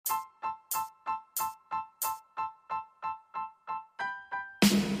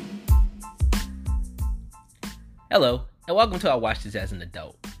Hello, and welcome to I Watched This as an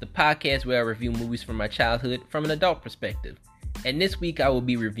Adult, the podcast where I review movies from my childhood from an adult perspective. And this week I will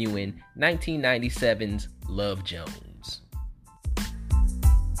be reviewing 1997's Love Jones.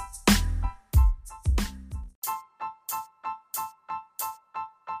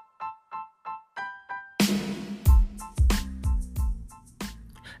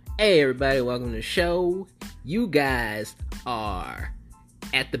 Hey everybody, welcome to the show. You guys are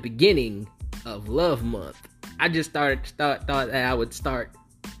at the beginning of Love Month. I just thought that I would start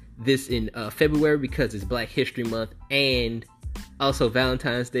this in February because it's Black History Month and also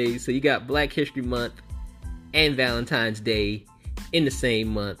Valentine's Day. So you got Black History Month and Valentine's Day in the same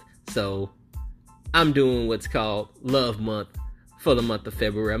month. So I'm doing what's called Love Month for the month of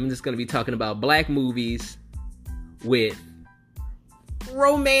February. I'm just going to be talking about black movies with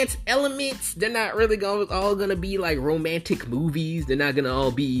romance elements. They're not really all gonna be like romantic movies. They're not gonna all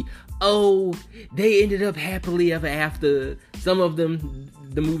be, oh, they ended up happily ever after. Some of them,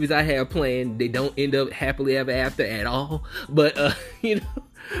 the movies I have planned, they don't end up happily ever after at all. But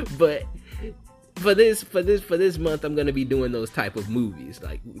but for this month, I'm gonna be doing those type of movies,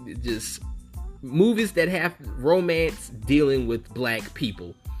 like just movies that have romance dealing with black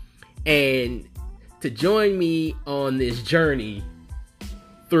people. And to join me on this journey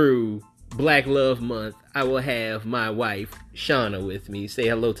through Black Love Month, I will have my wife, Shauna, with me. Say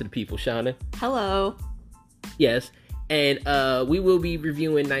hello to the people, Shauna. Hello. Yes, and we will be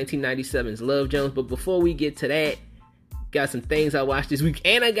reviewing 1997's Love Jones, but before we get to that, got some things I watched this week,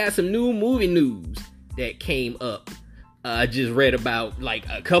 and I got some new movie news that came up. I just read about, like,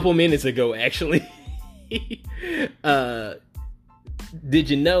 a couple minutes ago, actually. Did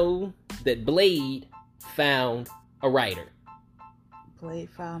you know that Blade found a writer? Blade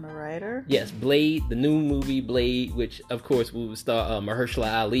found a writer? Yes, Blade, the new movie Blade, which of course will star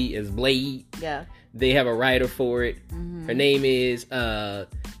Mahershala Ali as Blade. Yeah. They have a writer for it. Mm-hmm. Her name is,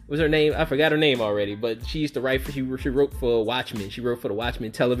 what's her name? I forgot her name already, but she used to write for, she wrote for Watchmen. She wrote for the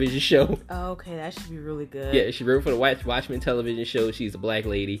Watchmen television show. Oh, okay, that should be really good. Yeah, she wrote for the Watchmen television show. She's a black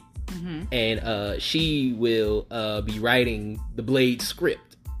lady. Mm-hmm. And she will be writing the Blade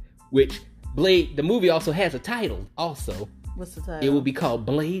script, which Blade, the movie also has a title also. What's the title? It will be called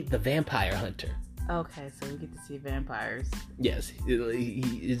Blade the Vampire Hunter. Okay, so we get to see vampires. Yes,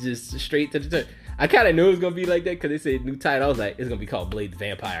 it's just straight to the turn. I kind of knew it was going to be like that because they said new title. I was like, it's going to be called Blade the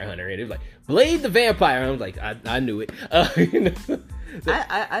Vampire Hunter. And it was like, Blade the Vampire. I was like, I knew it. So,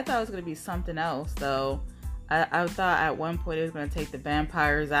 I thought it was going to be something else, though. I thought at one point it was going to take the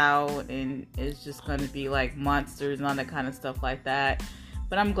vampires out and it's just going to be like monsters and all that kind of stuff like that.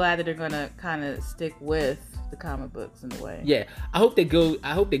 But I'm glad that they're going to kind of stick with the comic books in a way. Yeah, I hope they go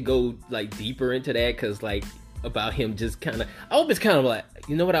like deeper into that, because like about him just kind of, I hope it's kind of like,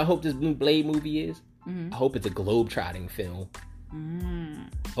 you know what I hope this new Blade movie is? Mm-hmm. I hope it's a globe-trotting film.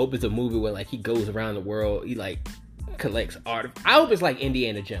 I hope it's a movie where like he goes around the world, he like collects art. I hope it's like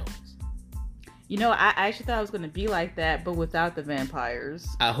Indiana Jones. You know, I actually thought it was going to be like that, but without the vampires.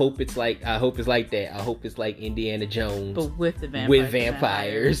 I hope it's like that. I hope it's like Indiana Jones, but with the vampires. With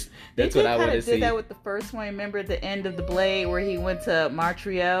vampires. That's what I want to see. They did that with the first one. Remember at the end of the Blade where he went to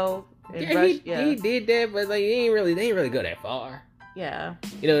Montreal? He did that, but like they ain't really go that far. Yeah.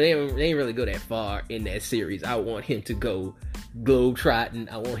 You know, they ain't really go that far in that series. I want him to go globe-trotting.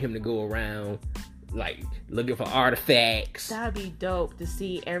 I want him to go around like looking for artifacts. That'd be dope to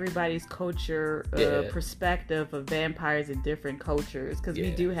see everybody's culture perspective of vampires in different cultures, because we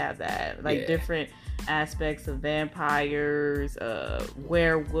do have that, like different aspects of vampires,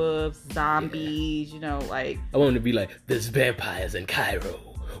 werewolves, zombies. You know, like I want him to be like, there's vampires in Cairo,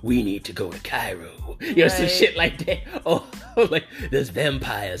 we need to go to Cairo, you know, some shit like that. Oh, like there's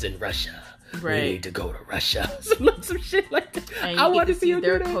vampires in Russia, we need to go to Russia. some shit like that. And I want to see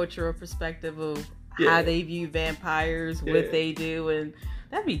their cultural perspective of how they view vampires, what they do, and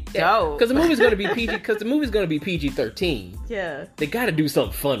that'd be dope. Because the movie's gonna be PG. Because the movie's gonna be PG-13. Yeah, they gotta do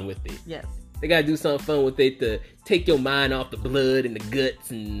something fun with it. Yes, they gotta do something fun with it to take your mind off the blood and the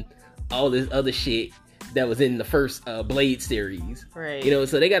guts and all this other shit that was in the first Blade series. Right. You know,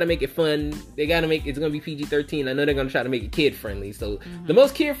 so they gotta make it fun. They gotta make it's gonna be PG-13. I know they're gonna try to make it kid friendly. So the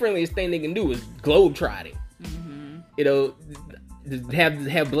most kid friendliest thing they can do is globe-trotting. Mm-hmm. You know,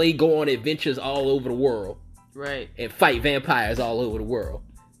 have Blade go on adventures all over the world, right, and fight vampires all over the world.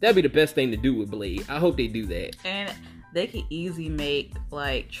 That'd be the best thing to do with Blade. I hope they do that. And they could easily make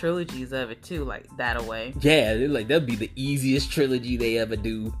like trilogies of it too, like that away. Yeah, like that'd be the easiest trilogy they ever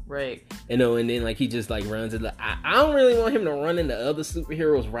do. Right. You know, and then like he just like runs it. I don't really want him to run into other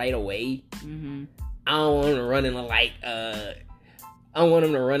superheroes right away. Mm-hmm. I don't want him to run into like I don't want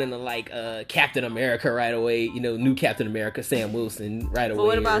him to run into like Captain America right away. You know, new Captain America, Sam Wilson, right away. But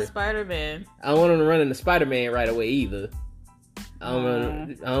what about Spider-Man? I don't want him to run into Spider-Man right away either. I don't want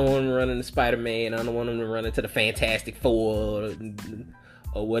him to run into Spider-Man. I don't want him to run into the Fantastic Four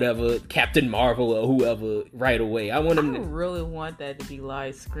or whatever, Captain Marvel or whoever right away. I really want that to be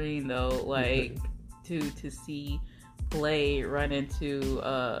live screen though, like to see Blade run into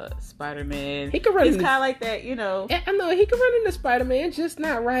Spider-Man. He could run. He's kind of like that, you know. Yeah, I know he could run into Spider-Man, just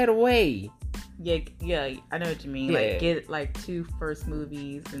not right away. Yeah, I know what you mean. Yeah. Like get like 2 first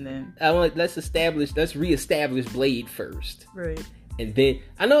movies and then let's reestablish Blade first. Right. And then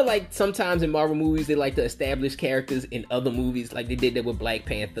I know like sometimes in Marvel movies they like to establish characters in other movies, like they did that with Black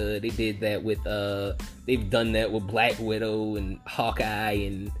Panther, they did that with they've done that with Black Widow and Hawkeye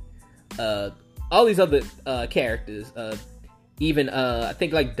and all these other characters. Even I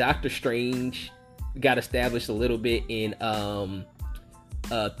think like Doctor Strange got established a little bit in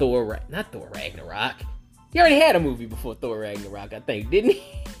not Thor Ragnarok. He already had a movie before Thor Ragnarok, I think, didn't he?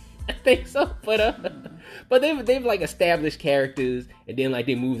 I think so, but they've like established characters, and then like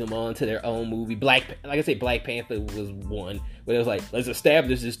they moved them on to their own movie. Black Panther was one, but it was like, let's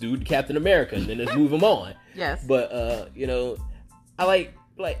establish this dude, Captain America, and then let's move him on. Yes. But you know, I like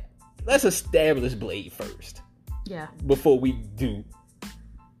let's establish Blade first. Yeah. Before we do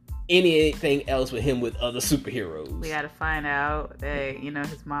anything else with him with other superheroes. We gotta find out that, you know,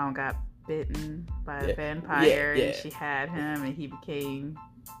 his mom got bitten by a vampire and she had him and he became,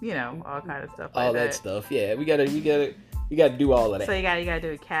 you know, all kind of stuff like all that stuff. Yeah, we gotta do all of that. So you gotta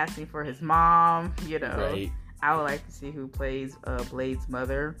do a casting for his mom, you know. Right. I would like to see who plays Blade's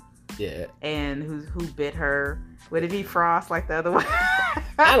mother. Yeah. And who bit her. Would it be Frost like the other one?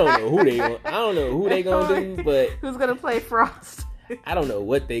 I don't know who they gonna do, but who's gonna play Frost? I don't know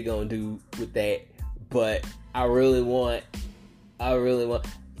what they gonna do with that, but I really want.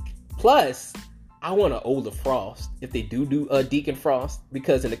 Plus, I want an older Frost if they do Deacon Frost,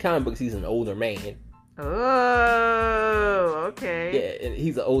 because in the comic books he's an older man. Oh, okay. Yeah,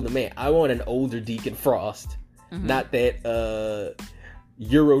 he's an older man. I want an older Deacon Frost, not that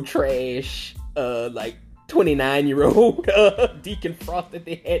Euro trash like 29-year-old Deacon Frost that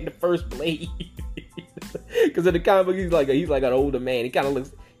they had in the first Blade. Because in the comic book he's like an older man. He's kind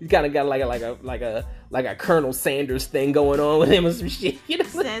of got like a Colonel Sanders thing going on with him or some shit. You know?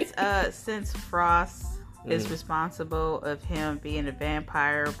 Since Frost is responsible of him being a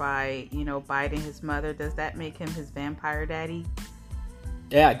vampire by, you know, biting his mother, does that make him his vampire daddy?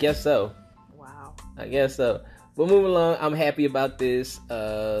 Yeah, I guess so. Wow. I guess so. But moving along, I'm happy about this.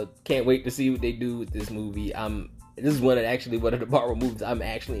 Can't wait to see what they do with this movie. This is one of the Marvel movies I'm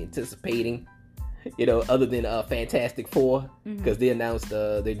actually anticipating. You know, other than Fantastic Four, because they announced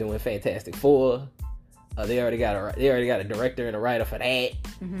they're doing Fantastic Four. They already got a director and a writer for that.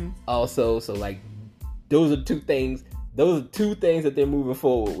 Also, so like those are two things that they're moving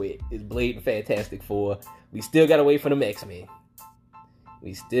forward with, is Blade and Fantastic Four. We still gotta wait for the X-Men.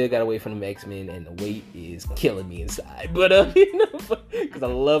 And the wait is killing me inside. But you know, because I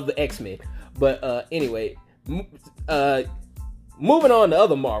love the X-Men. But anyway, moving on to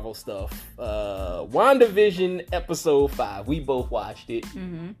other Marvel stuff. WandaVision episode 5. We both watched it.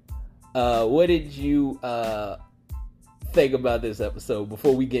 What did you think about this episode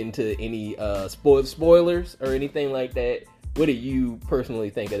before we get into any spoilers or anything like that? What do you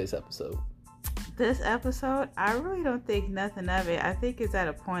personally think of this episode? This episode, I really don't think nothing of it. I think it's at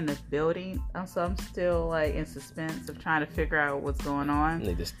a point of building. So I'm still like in suspense of trying to figure out what's going on.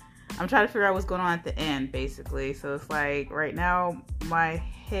 I'm trying to figure out what's going on at the end, basically. So it's like, right now, my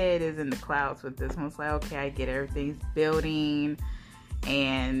head is in the clouds with this one. It's like, okay, I get it. Everything's building.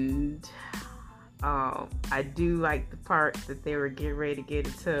 And I do like the part that they were getting ready to get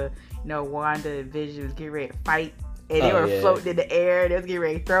into, you know, WandaVision was getting ready to fight. And they were floating in the air. They was getting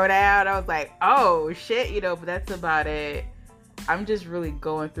ready to throw down. I was like, oh, shit, you know, but that's about it. I'm just really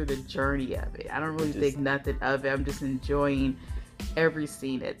going through the journey of it. I don't really think nothing of it. I'm just enjoying every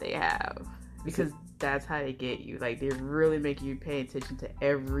scene that they have, because that's how they get you. Like, they really make you pay attention to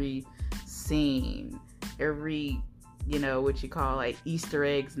every scene, every, you know, what you call like Easter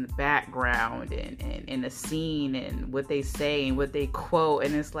eggs in the background and the scene and what they say and what they quote.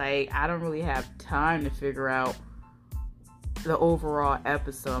 And it's like, I don't really have time to figure out the overall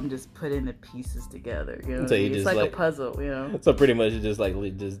episode. I'm just putting the pieces together, you know. So it's like a puzzle, you know. So pretty much just like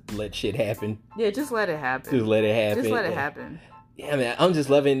just let shit happen. Yeah, just let it happen. Yeah, man, I'm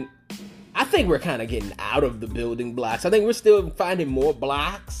just loving. I think we're kind of getting out of the building blocks. I think we're still finding more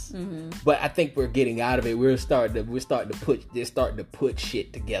blocks, but I think we're getting out of it. They're starting to put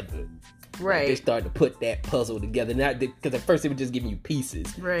shit together. Right. Like, they started to put that puzzle together now, because at first they were just giving you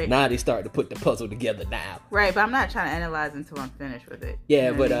pieces. Right. Now they started to put the puzzle together now. Right, but I'm not trying to analyze until I'm finished with it. Yeah,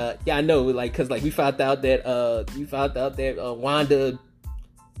 You know what I mean? yeah, I know, like, because like we found out that Wanda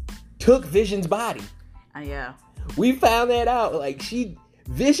took Vision's body. Yeah. We found that out. Like,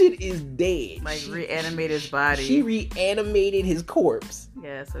 Vision is dead. Like, reanimated his body. She reanimated his corpse.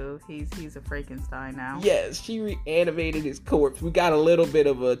 Yeah, so he's a Frankenstein now. Yes, she reanimated his corpse. We got a little bit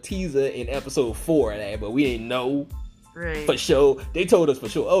of a teaser in episode 4 of that, but we didn't know for sure. They told us for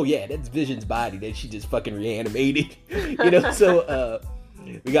sure, oh yeah, that's Vision's body that she just fucking reanimated. So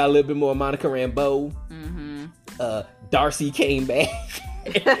we got a little bit more Monica Rambeau. Mm-hmm. Darcy came back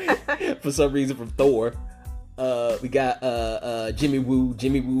for some reason from Thor. We got Jimmy Woo.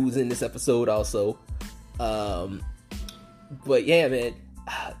 Jimmy Woo's in this episode also. But yeah, man.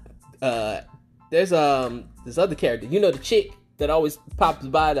 There's this other character. You know, the chick that always pops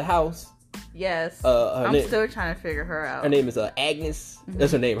by the house. Yes. I'm still trying to figure her out. Her name is Agnes. Mm-hmm.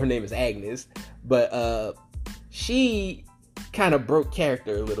 That's her name. Her name is Agnes. But she kind of broke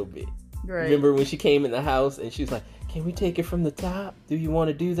character a little bit. Right. Remember when she came in the house and she was like, "Can we take it from the top? Do you want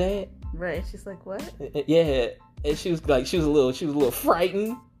to do that?" Right. She's like, "What?" Yeah. And she was a little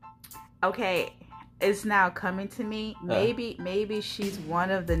frightened. Okay, it's now coming to me. Maybe she's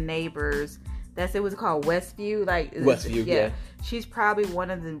one of the neighbors. It was called Westview. Like Westview, yeah. She's probably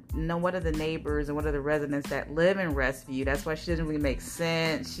one of the neighbors and one of the residents that live in Westview. That's why she doesn't really make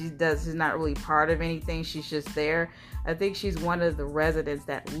sense. She's not really part of anything. She's just there. I think she's one of the residents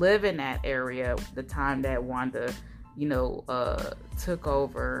that live in that area. The time that Wanda, took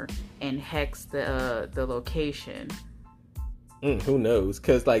over and hexed the location. Who knows?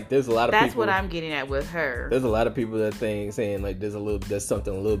 Because like, there's a lot of That's people. what I'm getting at with her. There's a lot of people that saying like there's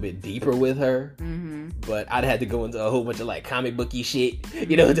something a little bit deeper with her. Mm-hmm. But I'd have to go into a whole bunch of like comic booky shit,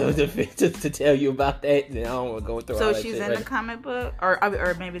 to tell you about that. And I don't want to go through. So all that she's shit in the comic book,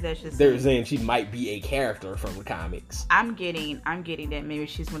 or maybe that's just. They're saying she might be a character from the comics. I'm getting that maybe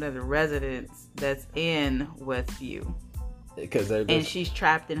she's one of the residents that's in Westview. And she's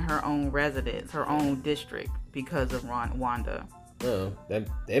trapped in her own residence, her own district, because of Wanda. Oh,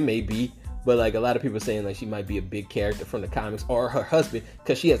 that may be. But like, a lot of people are saying like she might be a big character from the comics, or her husband,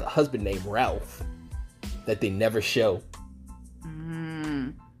 because she has a husband named Ralph that they never show.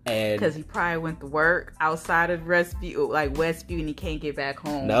 And because he probably went to work outside of Westview, and he can't get back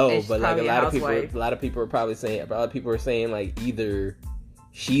home. No, but like a lot of people are saying like either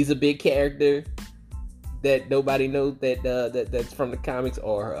she's a big character that nobody knows that's from the comics,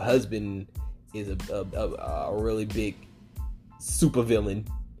 or her husband is a really big supervillain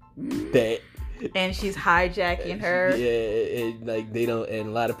and she's hijacking her. Yeah, and like they don't, and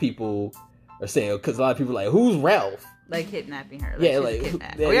a lot of people are saying, because a lot of people are like, who's Ralph? Like kidnapping her. Everybody's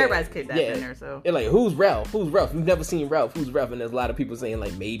kidnapping her. So they're like, who's Ralph? We've never seen Ralph. Who's Ralph? And there's a lot of people saying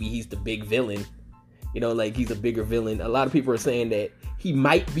like maybe he's the big villain. Like he's a bigger villain. A lot of people are saying that he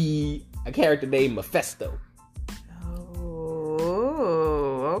might be a character named Mephisto.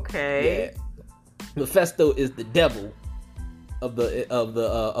 Oh, okay. Yeah. Mephisto is the devil of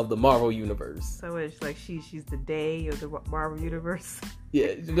the Marvel universe. So it's like she's the day of the Marvel universe.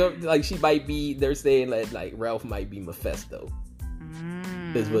 Yeah, like she might be. They're saying that like Ralph might be Mephisto.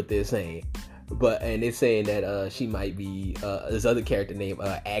 Is what they're saying. And they're saying that she might be this other character named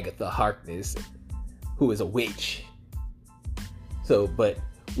Agatha Harkness, who is a witch. So, but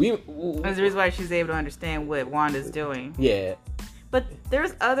that's the reason why she's able to understand what Wanda's doing. Yeah. But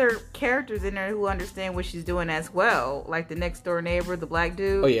there's other characters in there who understand what she's doing as well, like the next door neighbor, the black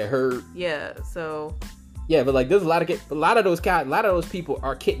dude. Oh yeah, her. Yeah. So. Yeah, but like there's a lot of those people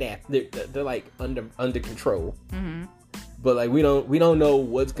are kidnapped. They're like under control. Mm-hmm. But like we don't know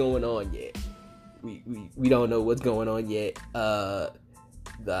what's going on yet. We don't know what's going on yet. I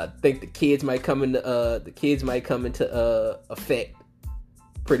think the kids might come into effect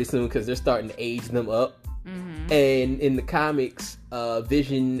pretty soon, because they're starting to age them up. Mm-hmm. And in the comics,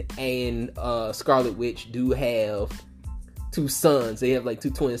 Vision and Scarlet Witch do have two sons. They have like two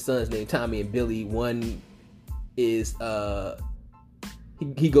twin sons named Tommy and Billy. One is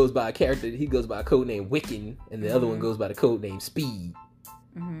he goes by a code name Wiccan, and the other one goes by the code name Speed.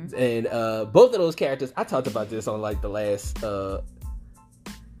 Mm-hmm. And both of those characters, I talked about this on like the last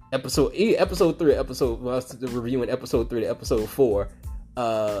episode 3, when I was reviewing episode 3 to episode 4.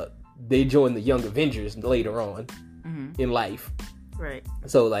 They join the Young Avengers later on in life. Right.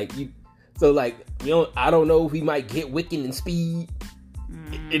 So like I don't know if we might get Wiccan and Speed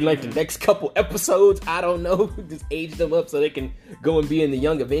in like the next couple episodes. I don't know. Just age them up so they can go and be in the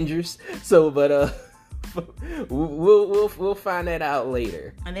Young Avengers. So, but we'll find that out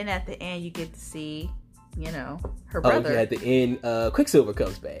later. And then at the end, you get to see, her brother. Oh, yeah, at the end, Quicksilver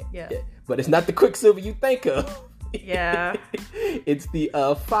comes back. Yeah. But it's not the Quicksilver you think of. Yeah. It's the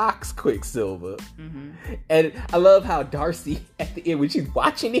Fox Quicksilver. Mm-hmm. And I love how Darcy, at the end, when she's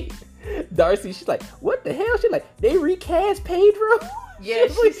watching it, Darcy, she's like, what the hell? She's like, they recast Pedro? Yeah,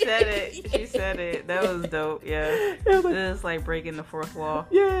 she said it. She said it. That was dope. Yeah. It was like breaking the fourth wall.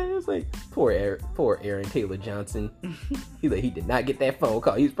 Yeah, it was like, poor Aaron Taylor Johnson. He's like, he did not get that phone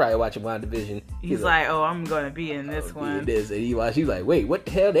call. He was probably watching Wandavision. He's like, oh, I'm going to be in this one. This. And he's like, wait, what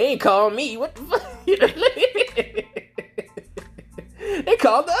the hell? They ain't calling me. What the fuck? They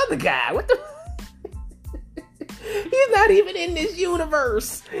called the other guy. What the He's not even in this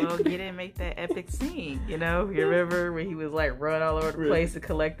universe. Well, he didn't make that epic scene, You remember when he was like running all over the place and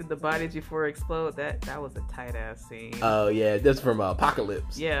collected the bodies before it exploded? That was a tight ass scene. Oh yeah, that's from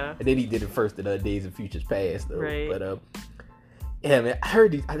Apocalypse. Yeah. And then he did it first in Days of Futures Past, though. Right. But yeah, man,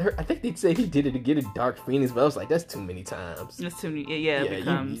 I think they said he did it again in Dark Phoenix, but I was like, that's too many times. That's too many. Yeah,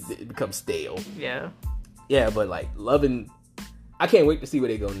 it becomes stale. Yeah. Yeah, but like I can't wait to see where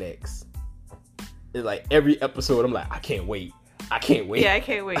they go next. It's like every episode, I'm like, I can't wait. Yeah, I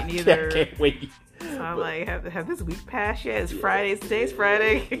can't wait neither. I can't wait. So I'm like, have this week passed yet? It's Friday. Today's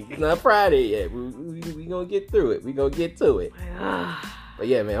Friday. It's not Friday yet. We gonna get through it. We gonna get to it. But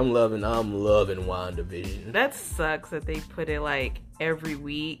yeah, man, I'm loving WandaVision. That sucks that they put it like every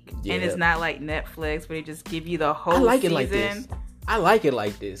week, yeah. And it's not like Netflix where they just give you the whole I season. like it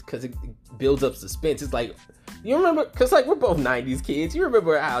like this because it builds up suspense. It's like, you remember, because like we're both 90s kids. You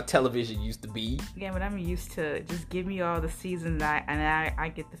remember how television used to be? Yeah, but I'm used to just give me all the seasons and I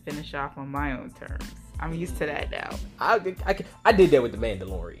get to finish off on my own terms. I'm used to that now. I did that with The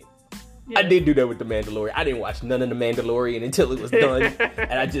Mandalorian. Yeah. I did do that with The Mandalorian. I didn't watch none of The Mandalorian until it was done.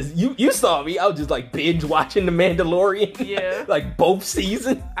 And I just, you saw me. I was just like binge watching The Mandalorian. Yeah. Like both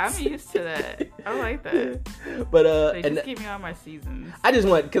seasons. I'm used to that. I like that. But, they just give me all my seasons. I just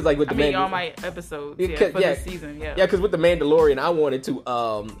want, because like with all my episodes for this season, yeah. Yeah, because with The Mandalorian, I wanted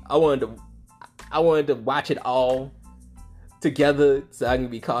to watch it all together so I can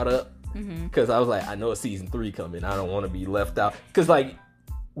be caught up. Because I was like, I know a season 3 coming. I don't want to be left out. Because like,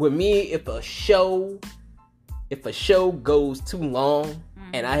 with me, if a show goes too long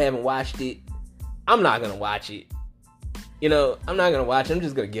and I haven't watched it, I'm not gonna watch it. I'm not gonna watch it. I'm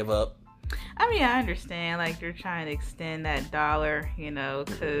just gonna give up. I mean, I understand, like, they're trying to extend that dollar,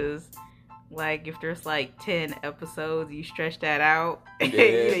 because like if there's like 10 episodes, you stretch that out.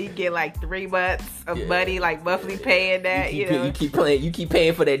 Yeah. You get like 3 months of money, like monthly paying that. You keep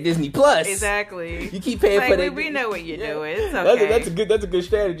paying for that Disney Plus. Exactly. You keep paying for that. We know what you're doing. It's okay. That's a good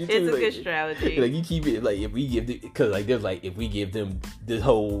strategy too. It's a good strategy. Like you keep it like if we give if we give them this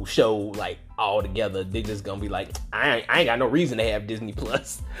whole show like all together, they're just gonna be like, I ain't got no reason to have Disney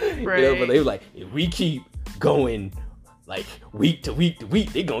Plus. Right. But they were like, if we keep going like week to week to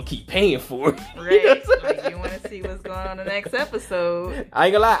week, they gonna keep paying for it. Right. Like you want to see what's going on in the next episode. I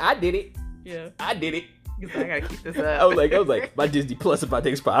ain't gonna lie, I did it. Yeah. I did it. I gotta keep this up. I was like, my Disney Plus about to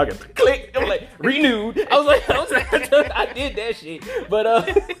expire. I got to click. I'm like, renewed. I was like, I did that shit. But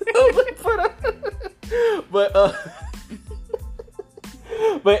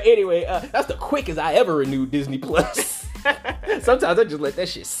but anyway, that's the quickest I ever renewed Disney Plus. Sometimes I just let that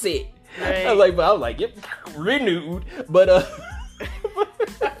shit sit. Right. I was like, yep, renewed. But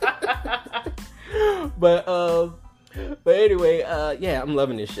anyway, yeah, I'm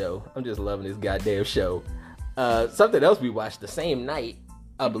loving this show. I'm just loving this goddamn show. Something else we watched the same night,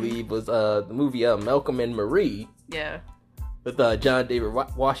 I believe, was the movie Malcolm and Marie. Yeah. With John David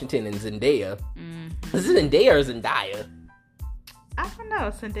Washington and Zendaya. Mm-hmm. Is it Zendaya or Zendaya? I don't know.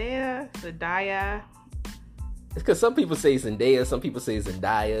 Zendaya. It's because some people say Zendaya, some people say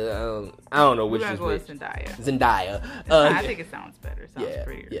Zendaya. I don't know which is which. Zendaya. I think it sounds better. It sounds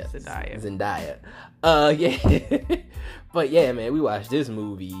prettier. Yeah, Zendaya. Yeah. But yeah, man, we watched this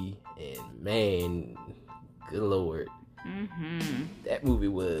movie and man, good lord. Mm-hmm. That movie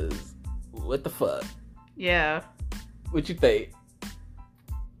was, what the fuck? Yeah. What you think?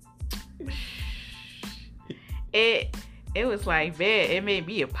 It was like, man, it made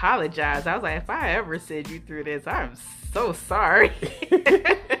me apologize. I was like, if I ever sent you through this, I'm so sorry.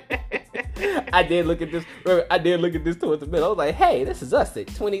 I did look at this towards the middle. I was like, hey, this is us at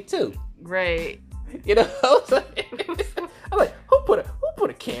 22. Right. I was like, who put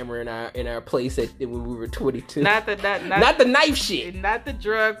a camera in our place when we were 22? Not the knife shit. Not the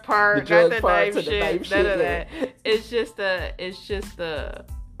drug part. Not the knife shit. None of that. It's just the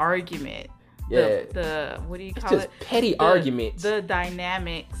argument. the what do you call it? Petty arguments. The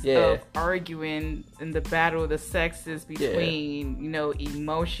dynamics of arguing in the battle of the sexes between,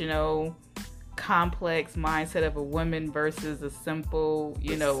 emotional, complex mindset of a woman versus a simple,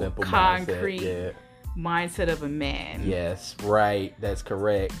 concrete mindset of a man. Yes, right. That's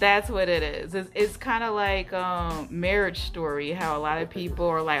correct. That's what it is. It's kind of like Marriage Story, how a lot of people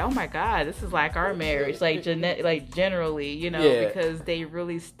are like, oh my God, this is like our marriage, like generally, because they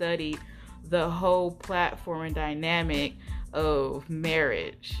really study the whole platform and dynamic of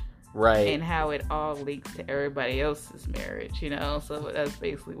marriage. Right. And how it all links to everybody else's marriage, So that's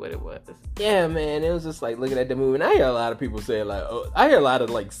basically what it was. Yeah, man. It was just like looking at the movie. And I hear a lot of people say, like, I hear a lot of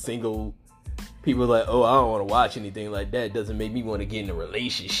like single people like, I don't want to watch anything like that. It doesn't make me want to get in a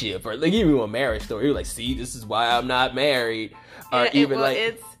relationship. Or like even a Marriage Story. You're like, see, this is why I'm not married. Or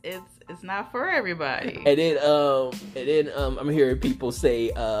it's not for everybody. And then I'm hearing people say,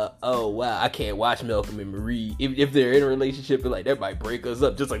 oh wow, I can't watch Malcolm and Marie if they're in a relationship, and like that might break us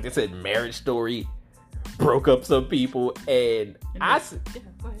up, just like they said Marriage Story broke up some people. And I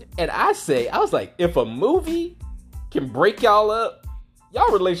was like, if a movie can break y'all up,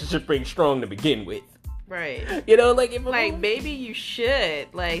 y'all relationship ain't strong to begin with. Right. If maybe you should,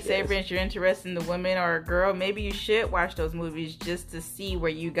 say for instance you're interested in the woman or a girl, maybe you should watch those movies just to see where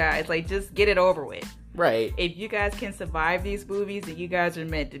you guys, just get it over with. Right. If you guys can survive these movies, then you guys are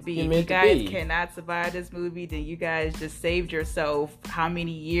meant to be. If you guys cannot survive this movie, then you guys just saved yourself how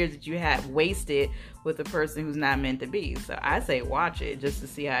many years that you have wasted with a person who's not meant to be. So I say watch it just to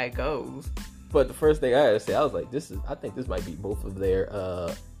see how it goes. But the first thing I had to say, I was like, I think this might be both of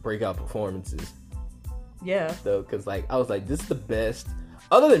their breakout performances. Yeah. Though, because I was like, this is the best.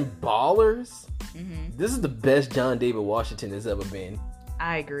 Other than Ballers, this is the best John David Washington has ever been.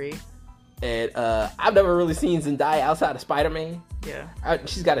 I agree. And I've never really seen Zendaya outside of Spider-Man. Yeah.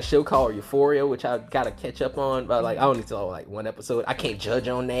 She's got a show called Euphoria, which I gotta catch up on. But I only saw one episode. I can't judge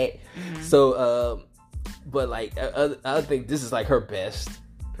on that. So, but I think this is her best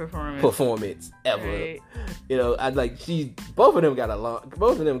performance ever. Right. Both of them got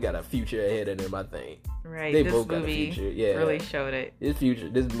a future ahead of them, I think. Right. They this both got a movie future. Yeah. really showed it.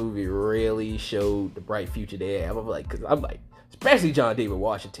 This movie really showed the bright future they have. Especially John David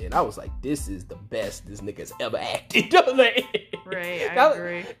Washington. I was like, this is the best this nigga's ever acted. Right, I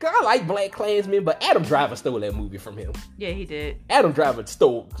agree. Cause I like Black Klansman, but Adam Driver stole that movie from him. Yeah, he did. Adam Driver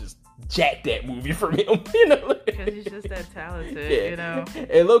just jacked that movie from him, because he's just that talented,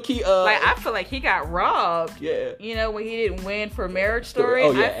 And low key, I feel like he got robbed. Yeah. When he didn't win for Marriage Story.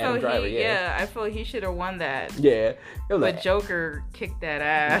 Oh yeah, Adam Driver. I feel he should have won that. Yeah. But Joker kicked that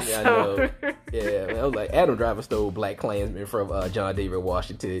ass. Yeah, I know. Yeah, man, I was like, Adam Driver stole Black Klansman from John David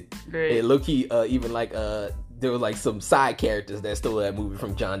Washington. Right. And low key, even there was some side characters that stole that movie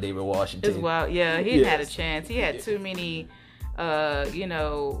from John David Washington. As well, yeah, he didn't have a chance. He had too many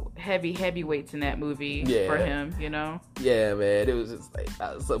heavyweights in that movie for him, Yeah, man, it was just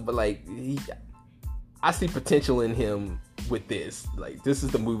I see potential in him with this. This is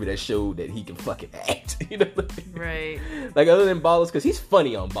the movie that showed that he can fucking act, Right. Other than Ballers, because he's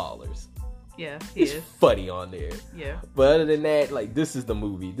funny on Ballers. Yeah, he's funny on there. Yeah. But other than that, this is the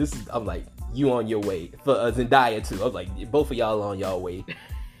movie. I'm like, you on your way. For Zendaya too. I was like, both of y'all on y'all way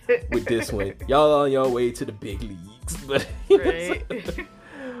with this one. Y'all on your way to the big leagues. But right.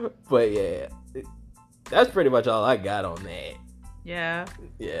 But yeah, that's pretty much all I got on that. Yeah.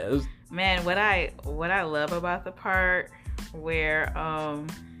 Yeah. Man, what I love about the part where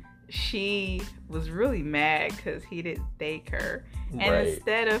she was really mad because he didn't thank her, and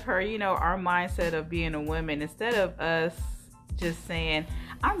instead of her, our mindset of being a woman, instead of us just saying,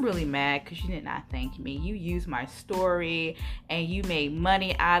 I'm really mad because you did not thank me. You used my story and you made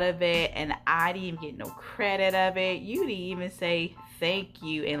money out of it and I didn't even get no credit of it. You didn't even say thank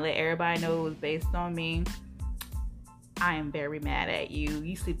you and let everybody know it was based on me. I am very mad at you.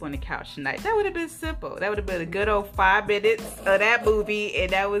 You sleep on the couch tonight. That would have been simple. That would have been a good old 5 minutes of that movie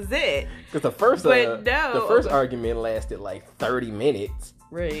and that was it. Because the first argument lasted 30 minutes.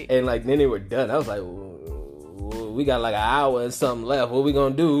 Right. And then they were done. I was like, we got an hour and something left. What we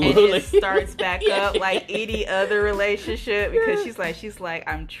gonna do? And it starts back up like any other relationship because she's like,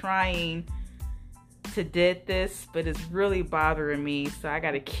 I'm trying to did this, but it's really bothering me, so I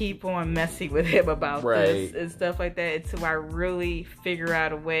gotta keep on messing with him about this and stuff like that until I really figure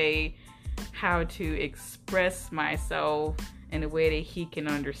out a way how to express myself in a way that he can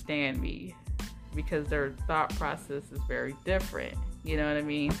understand me, because their thought process is very different, you know what I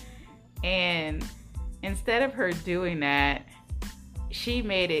mean? And instead of her doing that, she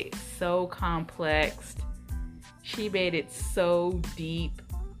made it so complex, she made it so deep.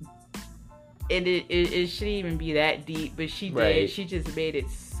 it shouldn't even be that deep, but she did. Right. She just made it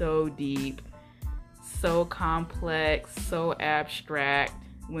so deep, so complex, so abstract,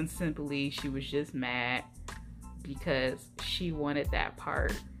 when simply she was just mad because she wanted that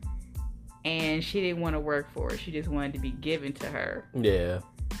part. And she didn't want to work for it. She just wanted to be given to her. Yeah.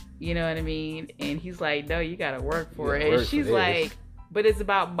 You know what I mean? And he's like, no, you got to work for it. And she's like, but it's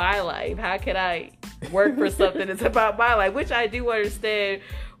about my life. How can I work for something that's about my life? Which I do understand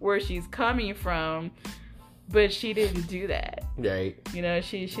where she's coming from. But she didn't do that. Right. You know,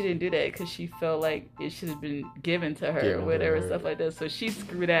 she didn't do that because she felt like it should have been given to her or whatever, stuff like that. So she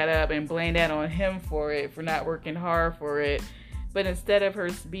screwed that up and blamed that on him for not working hard for it. But instead of her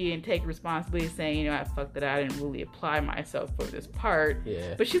taking responsibility, saying, you know, I fucked it, I didn't really apply myself for this part.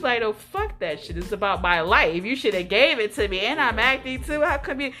 Yeah. But she's like, oh, fuck that shit. It's about my life. You should have gave it to me. And I'm acting too. How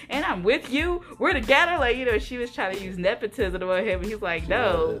come you? And I'm with you. We're together. Like, you know, she was trying to use nepotism on him. And he's like,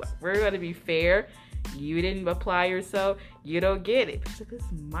 no, we're going to be fair. You didn't apply yourself. You don't get it. She's like, this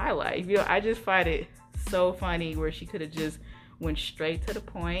is my life. You know, I just find it so funny where she could have just went straight to the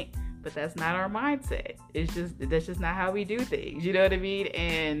point. But that's not our mindset. That's just not how we do things. You know what I mean?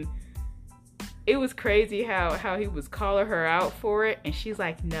 And it was crazy how he was calling her out for it, and she's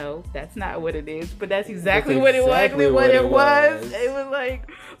like, "No, that's not what it is." But that's exactly what it was. It was like,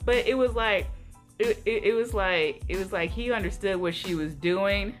 but it was like, it was like he understood what she was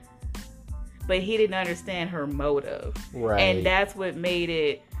doing, but he didn't understand her motive. Right. And that's what made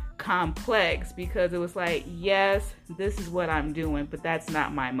it complex, because it was like, yes, this is what I'm doing, but that's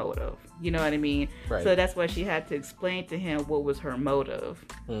not my motive. You know what I mean? Right. So that's why she had to explain to him what was her motive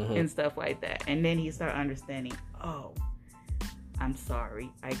and stuff like that. And then he started understanding, oh, I'm sorry,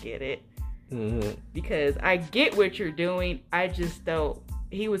 I get it. Because I get what you're doing, I just don't.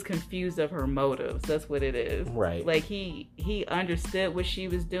 He was confused of her motives. That's what it is. Right. Like he understood what she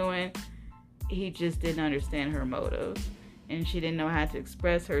was doing, he just didn't understand her motives. And she didn't know how to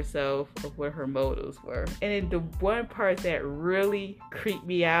express herself of what her motives were. And then the one part that really creeped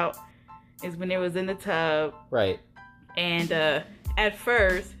me out is when they was in the tub. Right. And at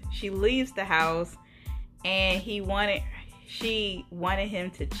first, she leaves the house, and she wanted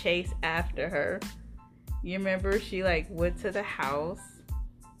him to chase after her. You remember? She went to the house,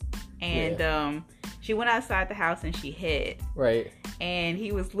 and she went outside the house and she hid. Right. And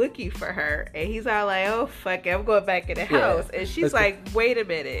he was looking for her. And he's all like, oh, fuck it, I'm going back in the house. And she's like, wait a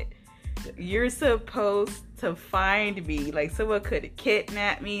minute. You're supposed to find me. Like, someone could have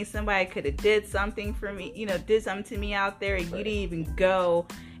kidnapped me. Somebody could have did something for me. You know, did something to me out there. And you didn't even go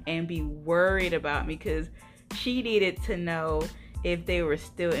and be worried about me. Because she needed to know if they were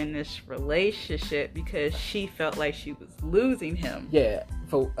still in this relationship, because she felt like she was losing him. Yeah.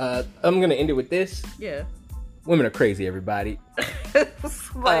 So, I'm going to end it with this. Yeah. Women are crazy, everybody.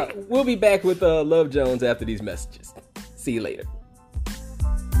 We'll be back with Love Jones after these messages. See you later.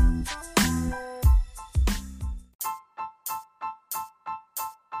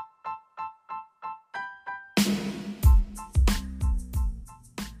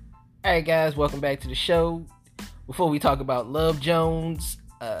 Alright guys, welcome back to the show. Before we talk about Love Jones,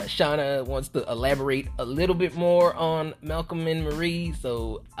 Shauna wants to elaborate a little bit more on Malcolm and Marie,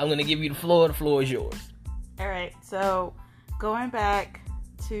 so I'm going to give you the floor. The floor is yours. Alright, so going back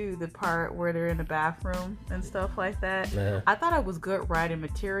to the part where they're in the bathroom and stuff like that, I thought it was good writing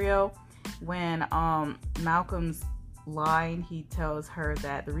material when Malcolm's line, he tells her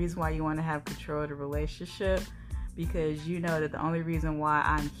that the reason why you want to have control of the relationship, because you know that the only reason why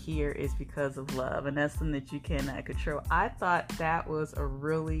I'm here is because of love, and that's something that you cannot control. I thought that was a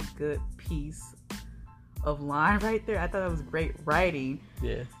really good piece of line right there. I thought it was great writing.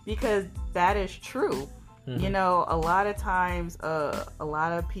 Yeah. Because that is true. Mm-hmm. You know, a lot of times, a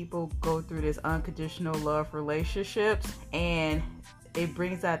lot of people go through this unconditional love relationships, and it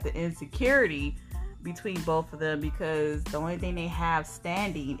brings out the insecurity between both of them, because the only thing they have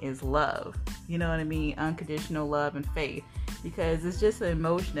standing is love. You know what I mean? Unconditional love and faith. Because it's just an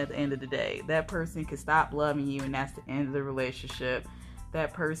emotion at the end of the day. That person can stop loving you, and that's the end of the relationship.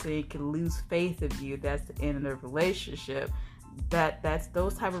 That person can lose faith of you. That's the end of the relationship. That's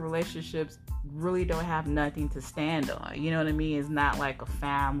those type of relationships really don't have nothing to stand on. You know what I mean? It's not like a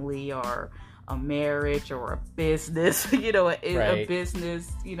family or a marriage or a business, you know, a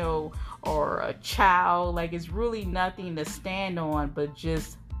business, you know, or a child. Like, it's really nothing to stand on but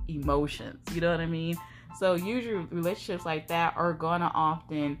just emotions. You know what I mean? So usually relationships like that are gonna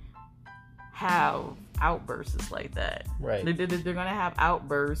often have outbursts like that. Right. They're gonna have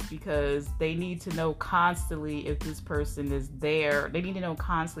outbursts because they need to know constantly if this person is there. They need to know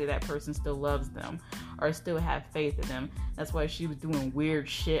constantly that person still loves them or still have faith in them. That's why she was doing weird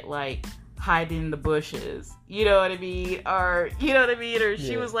shit like hiding in the bushes. You know what I mean? Or, you know what I mean? Or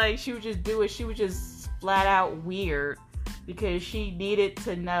she was like, she would just do it. She was just flat out weird because she needed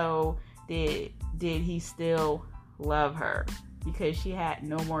to know did he still love her, because she had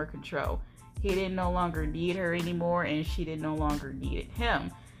no more control. He didn't no longer need her anymore, and she didn't no longer needed him,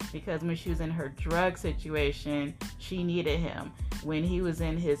 because when she was in her drug situation, she needed him. When he was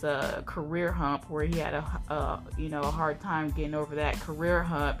in his career hump, where he had a hard time getting over that career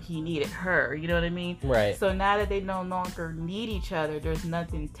hump, he needed her. You know what I mean? Right. So now that they no longer need each other, there's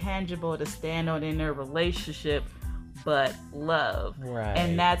nothing tangible to stand on in their relationship but love. Right.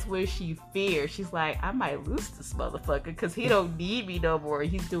 And that's where she fears. She's like, I might lose this motherfucker because he don't need me no more.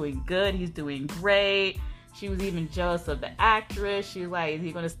 He's doing good. He's doing great. She was even jealous of the actress. She was like, is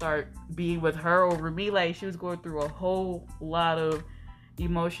he going to start being with her over me? Like, she was going through a whole lot of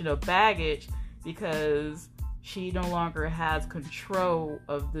emotional baggage because she no longer has control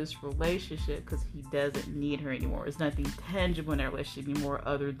of this relationship because he doesn't need her anymore. There's nothing tangible in their relationship anymore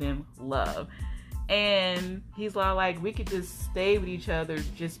other than love. And he's all like, we could just stay with each other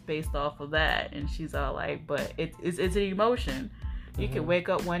just based off of that. And she's all like, but it's an emotion. You can wake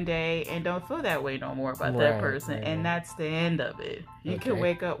up one day and don't feel that way no more about that person. Right. And that's the end of it. You can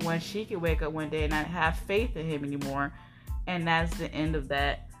wake up she can wake up one day and not have faith in him anymore. And that's the end of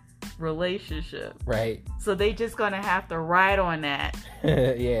that relationship. Right. So they just gonna have to ride on that.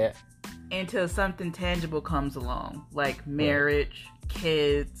 Yeah. Until something tangible comes along. Like marriage,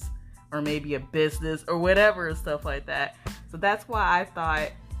 kids, or maybe a business or whatever and stuff like that. So that's why I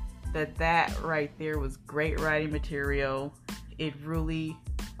thought that right there was great writing material. It really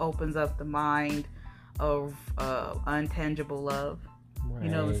opens up the mind of untangiable love. Right.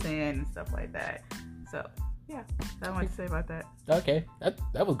 You know what I'm saying? And stuff like that. So, yeah. That's what I want to say about that. Okay.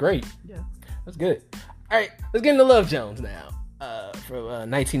 That was great. Yeah. That's good. All right. Let's get into Love Jones now. From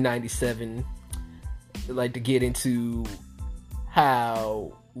 1997. I'd like to get into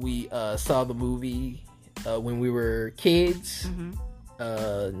how we saw the movie when we were kids.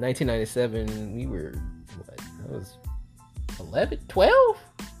 1997, we were, what? That was 11? 12?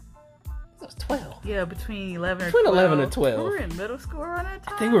 That was 12. Yeah, between 11 and 12. We were in middle school around that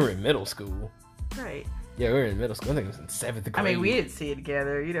time? I think we were in middle school. Right. Yeah, we were in middle school. I think it was in 7th grade. I mean, we didn't see it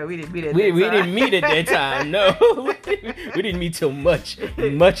together. You know, we didn't meet at we didn't meet at that time, no. We didn't meet till much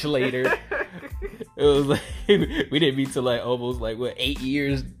later. It was like, we didn't meet till like almost like, what, 8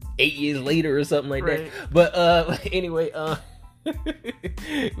 years later or something like that. But anyway,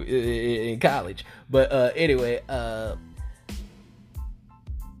 in college. But anyway,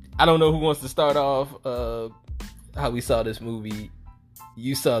 I don't know who wants to start off how we saw this movie.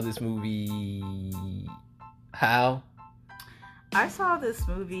 You saw this movie how? I saw this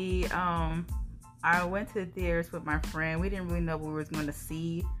movie, I went to the theaters with my friend. We didn't really know what we were going to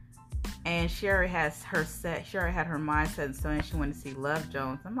see. And she already had her mindset and so and she wanted to see Love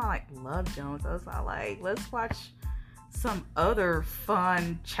Jones. I'm not like, Love Jones? I was like, let's watch some other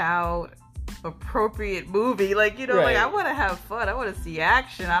fun child appropriate movie. Like, you know, like I want to have fun. I want to see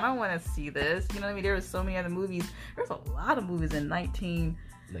action. I don't want to see this. You know what I mean? There were so many other movies. There's a lot of movies in 1997.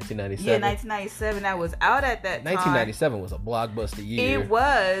 Yeah, 1997 that was out at that time. 1997 was a blockbuster year. It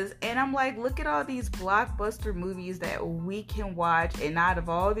was. And I'm like, look at all these blockbuster movies that we can watch. And out of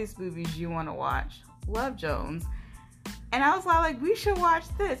all these movies you want to watch, Love Jones. And I was like, we should watch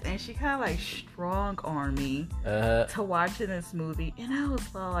this. And she kind of like strong-armed me to watching this movie. And I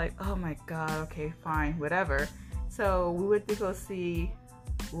was like, oh my God, okay, fine, whatever. So we went to go see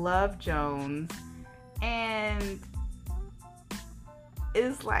Love Jones. And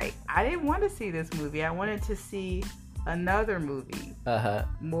it's like, I didn't want to see this movie. I wanted to see another movie.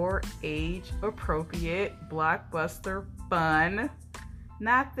 More age-appropriate, blockbuster fun.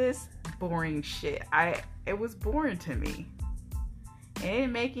 Not this boring shit. It was boring to me. It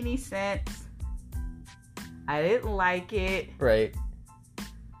didn't make any sense. I didn't like it. Right.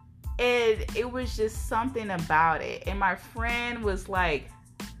 And it was just something about it. And my friend was like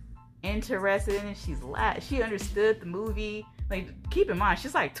interested in it. She understood the movie. Like, keep in mind,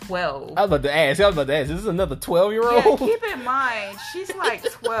 she's like 12. I was about to ask. This is another 12-year-old? Yeah, keep in mind, she's like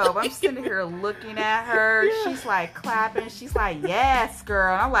 12. I'm sitting here looking at her. Yeah. She's like clapping. She's like, yes,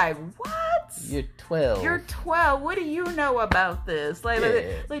 girl. And I'm like, what? You're 12. You're 12. What do you know about this? Like,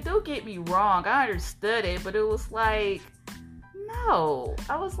 don't get me wrong. I understood it, but it was like, no.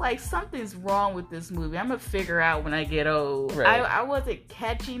 I was like, something's wrong with this movie. I'm going to figure out when I get old. Right. I wasn't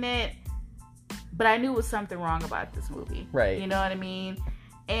catching it. But I knew it was something wrong about this movie. Right. You know what I mean?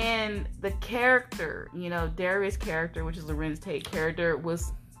 And the character, Darius' character, which is Lorenz Tate character,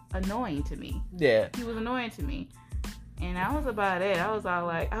 was annoying to me. Yeah. He was annoying to me. And that was about it. I was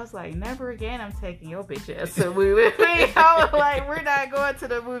like, never again I'm taking your bitch ass to a movie with me. I was like, we're not going to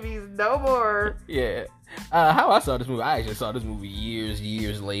the movies no more. Yeah. How I saw this movie, I actually saw this movie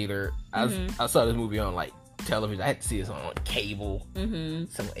years later. I saw this movie on like television. I had to see this on cable.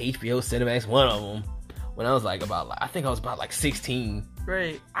 Some HBO Cinemax, one of them. When I was like I think I was about like 16.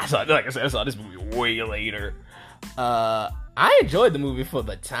 Right. I saw this movie way later. I enjoyed the movie for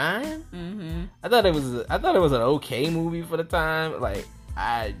the time. I thought it was an okay movie for the time. Like,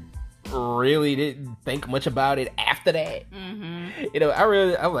 I really didn't think much about it after that. You know,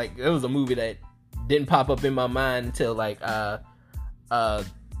 I like, it was a movie that didn't pop up in my mind until like I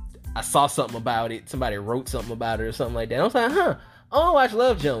saw something about it. Somebody wrote something about it or something like that. I was like, I want to watch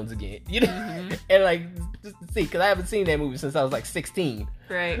Love Jones again. You know, and like just to see, because I haven't seen that movie since I was like 16.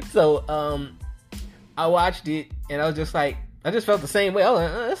 Right. So I watched it and I was just like, I just felt the same way. I was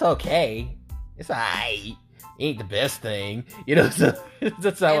like, it's okay, it's alright. Ain't the best thing, you know. So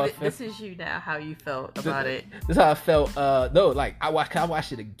that's how I felt. This is you now. How you felt about it? This is how I felt. No, like I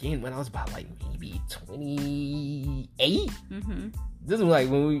watched it again when I was about like maybe 28. This was like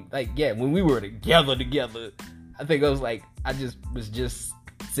when we were together. I think I was like, I was just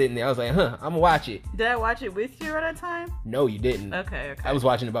sitting there. I was like, I'm gonna watch it. Did I watch it with you at that time? No, you didn't. Okay. I was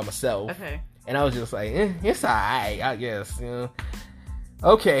watching it by myself. Okay. And I was just like, it's alright, I guess, you know.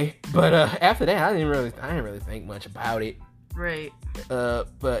 Okay, but after that, I didn't really think much about it. Right.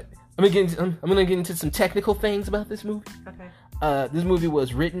 But I'm gonna get into some technical things about this movie. Okay. This movie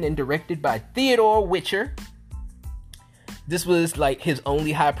was written and directed by Theodore Witcher. This was like his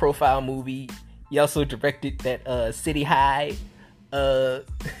only high-profile movie. He also directed that City High.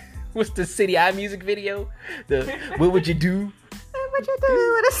 What's the City High music video? What would you do? What you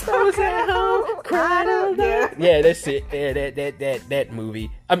do when the I was at home crying out. Yeah, that's it. Yeah, that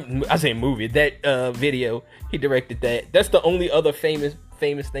movie. I say movie. That video. He directed that. That's the only other famous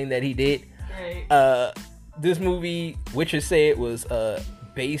thing that he did. Right. This movie, Witcher said, was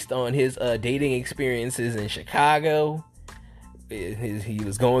based on his dating experiences in Chicago. He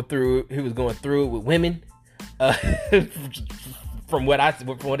was going through it with women. From what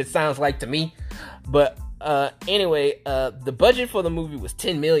it sounds like to me. But anyway, the budget for the movie was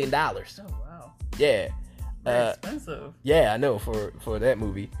 $10 million. Oh wow. Yeah. Very expensive. Yeah, I know, for that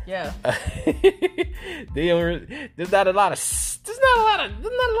movie. Yeah. There's not a lot of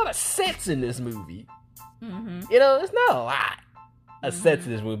sets in this movie. You know, there's not a lot of sets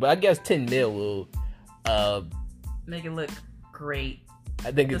in this movie, but I guess 10 mil will make it look great.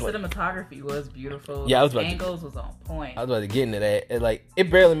 I think the cinematography was beautiful. Yeah, angles was on point. I was about to get into that.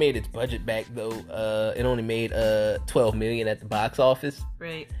 It barely made its budget back though. It only made $12 million at the box office.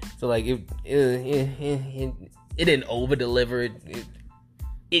 Right. So like it didn't over deliver.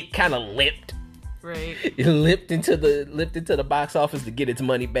 It kind of limped. Right. It limped into the box office to get its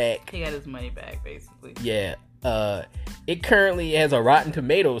money back. He got his money back basically. Yeah. It currently has a Rotten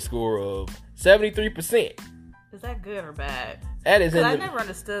Tomatoes score of 73%. Is that good or bad? That is. I never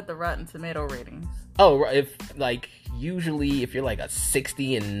understood the Rotten Tomato ratings. Oh, if like usually if you're like a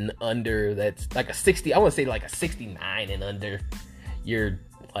 60 and under, that's like a 60. I want to say like a 69 and under. You're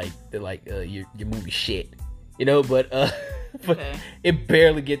your movie shit, you know. But okay. It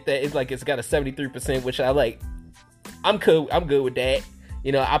barely get that. It's got a 73%, which I like. I'm cool. I'm good with that.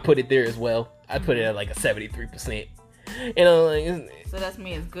 You know, I put it there as well. I put it at like a 73%. You know, so that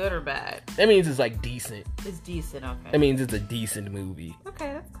means it's good or bad? That means it's like decent. It's decent, okay. That means it's a decent movie.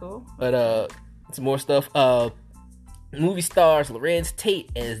 Okay, that's cool. But some more stuff. Movie stars Lorenz Tate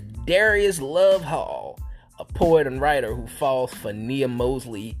as Darius Lovehall, a poet and writer who falls for Nina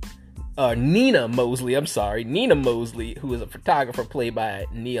Mosley, who is a photographer played by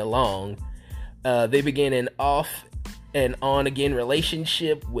Nia Long. They begin an off and on again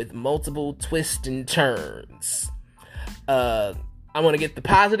relationship with multiple twists and turns. I want to get the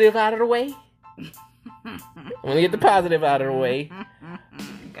positive out of the way.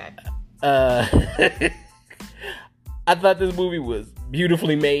 Okay. I thought this movie was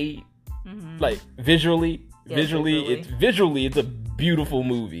beautifully made. Like visually, it's a beautiful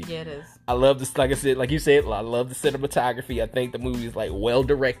movie. Yeah, it is. I love this. Like I said, like you said, I love the cinematography. I think the movie is like well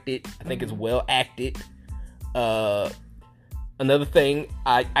directed. I think it's well acted. Another thing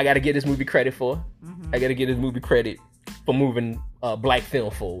I got to give this movie credit for. I got to give this movie credit for moving black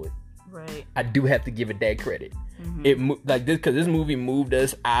film forward. Right. I do have to give it that credit. It like this because this movie moved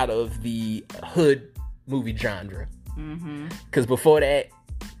us out of the hood movie genre. Because before that,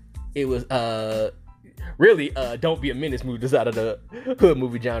 it was really Don't Be a Menace moved us out of the hood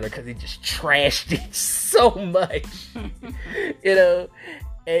movie genre because it just trashed it so much. You know,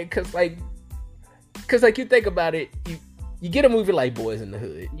 and because you think about it, you get a movie like Boys in the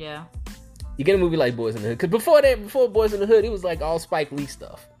Hood. Yeah. You get a movie like Boys in the Hood. Because before Boys in the Hood, it was like all Spike Lee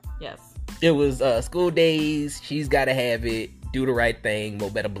stuff. Yes. It was School Days, She's Gotta Have It, Do the Right Thing, Mo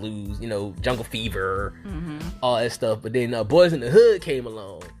Better Blues, Jungle Fever, all that stuff. But then Boys in the Hood came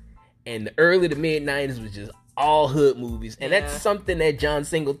along, and the early to mid 90s was just all hood movies. And that's something that John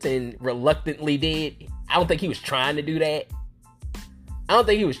Singleton reluctantly did. I don't think he was trying to do that.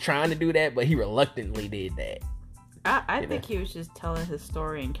 But he reluctantly did that. I think he was just telling his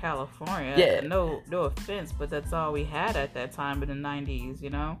story in California. Yeah. No offense, but that's all we had at that time in the 90s,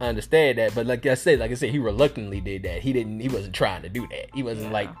 I understand that, but like I said, he reluctantly did that. He wasn't trying to do that. He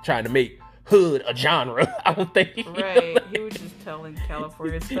wasn't trying to make hood a genre. I don't think. Right. He was just telling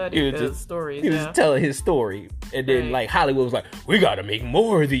California stories. He was telling his story, and then Hollywood was like, "We got to make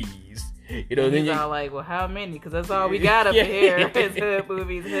more of these." And then he's all like, well, how many? Because that's all we got up here. It's hood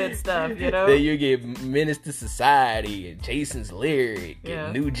movies, hood stuff, Then you get Menace to Society and Jason's Lyric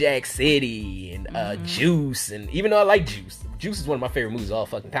and New Jack City and Juice. And even though I like Juice is one of my favorite movies of all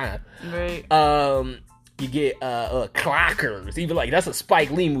fucking time. Right. You get Clockers. Even that's a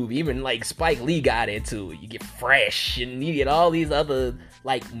Spike Lee movie. Even Spike Lee got into it. You get Fresh, and you get all these other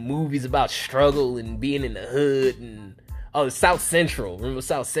movies about struggle and being in the hood and. Oh, South Central. Remember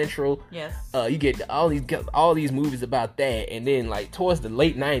South Central? Yes. You get all these movies about that, and then towards the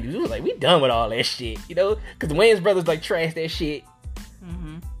late 90s, we was we done with all that shit, because the Wayans brothers trashed that shit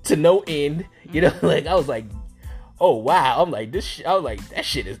to no end, I was like, oh wow, I'm like this. I was like, this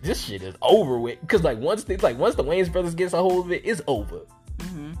shit is over with, because once the Wayans brothers gets a hold of it, it's over.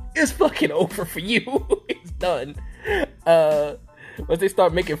 It's fucking over for you. It's done. Once they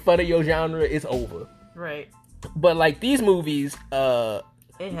start making fun of your genre, it's over. Right. But these movies, it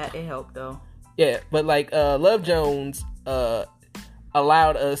helped though. Yeah, but Love Jones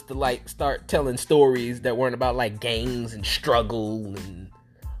allowed us to start telling stories that weren't about gangs and struggle and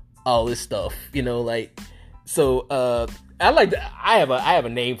all this stuff. So I have a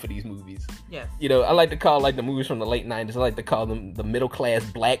name for these movies. Yes. I like to call the movies from the late 90s. I like to call them the middle class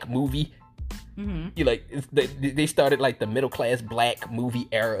black movie. They started the middle class black movie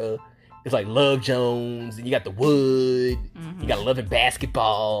era. It's Love Jones, and you got The Wood, you got Love and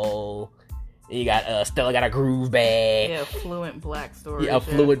Basketball, and you got Stella Got a Groove Bag. Yeah, fluent black stories. Yeah,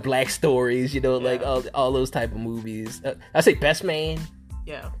 fluent black stories, all those type of movies. I say Best Man.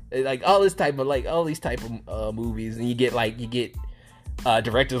 Yeah. All these type of movies, and you get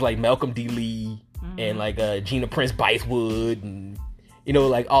directors like Malcolm D. Lee and Gina Prince Bythewood, and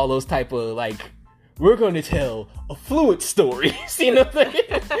all those type of we're going to tell affluent stories,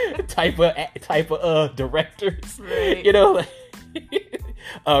 type of directors, right.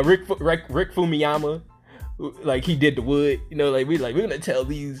 Rick Fumiyama, he did The Wood, we're going to tell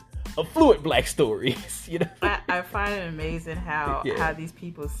these affluent black stories, I find it amazing how these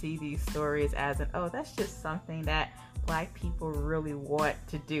people see these stories as that's just something that black people really want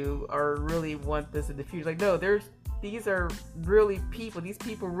to do or really want this in the future. No, these are really people. These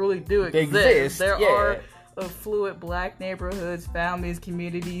people really do exist. There are affluent black neighborhoods, families,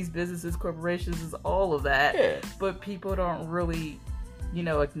 communities, businesses, corporations, is all of that. Yeah. But people don't really,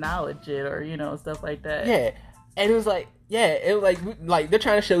 acknowledge it or, stuff like that. Yeah. And it was they're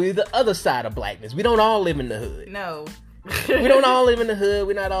trying to show you the other side of blackness. We don't all live in the hood. No. We don't all live in the hood.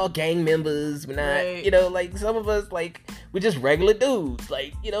 We're not all gang members. We're not, right. Some of us, we're just regular dudes.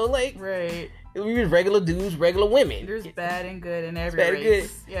 Right. We're just regular dudes, regular women. There's bad and good in every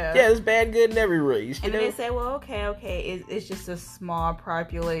race. Yeah, there's bad and good in every race. And then they say, well, okay, it's just a small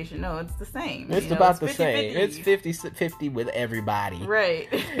population. No, it's the same. It's about the same. It's 50-50 with everybody. Right.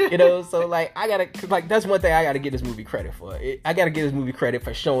 So I gotta, that's one thing I gotta give this movie credit for. I gotta give this movie credit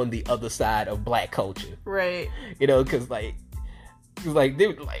for showing the other side of black culture. Right. Because they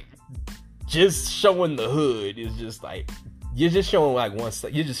just showing the hood is just you're just showing one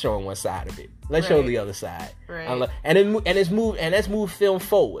side. You're just showing one side of it. Let's show the other side. Right. Let's move film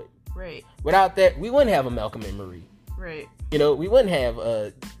forward. Right. Without that, we wouldn't have a Malcolm and Marie. Right. We wouldn't have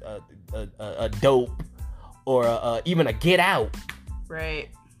a Dope or even a Get Out. Right.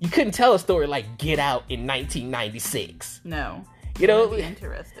 You couldn't tell a story like Get Out in 1996. No. Be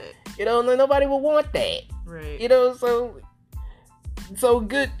interested. Nobody would want that. Right. So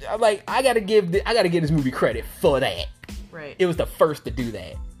good. I gotta give this movie credit for that. Right. It was the first to do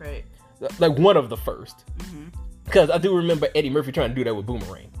that. Right. One of the first. Because I do remember Eddie Murphy trying to do that with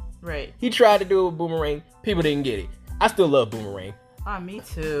Boomerang. Right. He tried to do it with Boomerang. People didn't get it. I still love Boomerang. Oh, me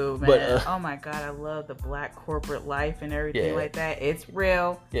too, man. But, oh my God, I love the black corporate life and everything like that. It's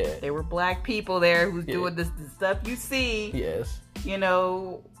real. Yeah. There were black people there who's doing the stuff you see. Yes.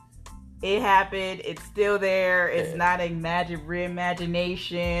 it happened. It's still there. It's not a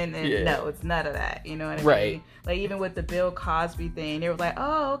reimagination. And no, it's none of that. You know what I mean? Like, even with the Bill Cosby thing, they were like,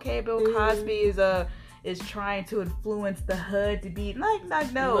 oh, okay, Bill Cosby is trying to influence the hood to be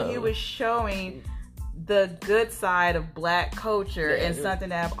like no, he was showing the good side of black culture and something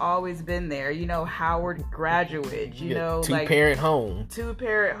that have always been there. You know, Howard graduates, you know, two-parent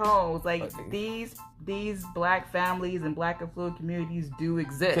homes. Like, these black families and black affluent communities do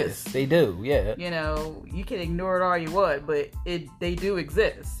exist. They do, yeah. You know, you can ignore it all you want, but they do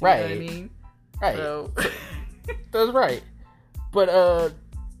exist. You know what I mean? Right. So. That's right. But,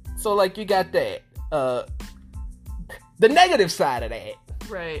 so, like, you got that. The negative side of that.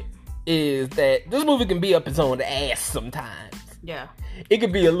 Right. Is that this movie can be up its own ass sometimes. Yeah. It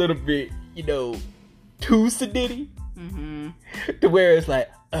could be a little bit, you know, too sedity. Mm-hmm. To where it's like,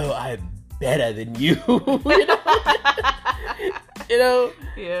 oh, I'm better than you. You know? You know?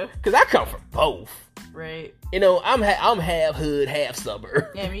 Yeah. Because I come from both. Right. You know, I'm half hood, half suburb.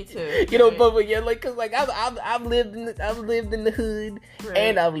 Yeah, me too. You know, but yeah, like, cause like I've lived in the hood,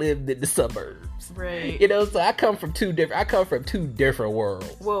 and I've lived in the suburbs. Right. You know, so I come from two different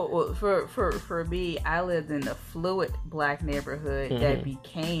worlds. Well, for me, I lived in a fluid black neighborhood that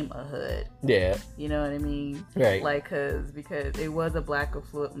became a hood. Yeah. You know what I mean? Right. Like, because it was a black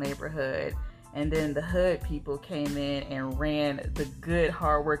affluent neighborhood. And then the hood people came in and ran the good,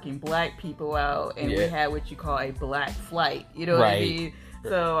 hardworking black people out. And we had what you call a black flight. You know what I mean?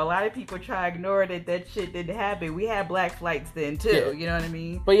 So a lot of people try to ignore that shit didn't happen. We had black flights then, too. Yeah. You know what I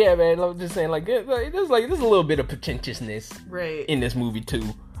mean? But yeah, man, I'm just saying, like, there's a little bit of pretentiousness in this movie, too.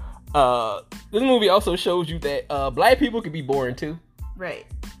 This movie also shows you that black people could be boring, too. Right.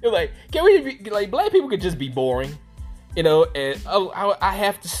 You're like, black people could just be boring. You know, and I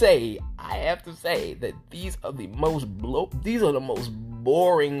have to say that these are the most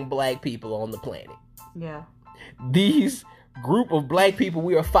boring black people on the planet. Yeah. These group of black people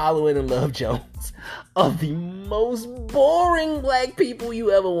we are following in Love Jones are the most boring black people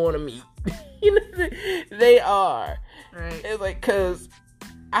you ever want to meet. You know, they are. Right. It's like, cause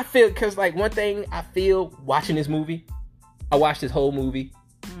like one thing I feel watching this movie, I watched this whole movie.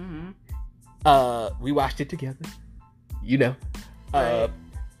 Mm-hmm. We watched it together. You know,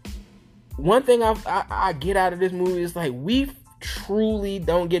 one thing I get out of this movie is like we truly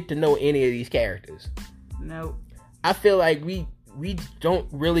don't get to know any of these characters. Nope. I feel like we don't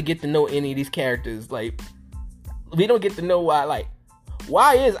really get to know any of these characters. Like, we don't get to know why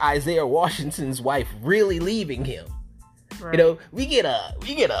is Isaiah Washington's wife really leaving him? Right. You know, we get a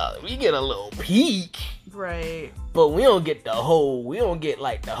little peek. Right. But we don't get the whole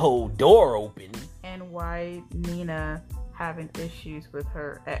door open. And why Nina having issues with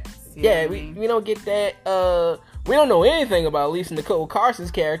her ex. We don't get that. We don't know anything about Lisa Nicole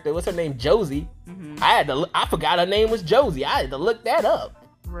Carson's character. What's her name? Josie. Mm-hmm. I forgot her name was Josie. I had to look that up.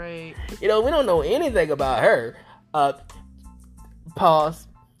 Right. You know, we don't know anything about her. Pause.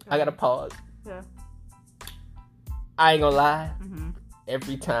 I gotta pause. Yeah. I ain't gonna lie. Mm-hmm.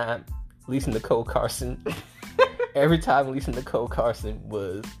 Every time Lisa Nicole Carson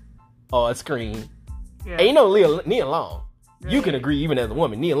was on screen, and you know Nia Long, you can agree even as a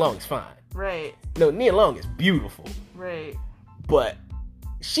woman, Nia Long is fine. Right. You know, Nia Long is beautiful. Right. But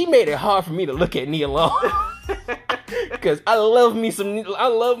she made it hard for me to look at Nia Long. Because I love me some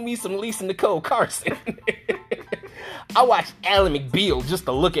Lisa Nicole Carson. I watched Ally McBeal just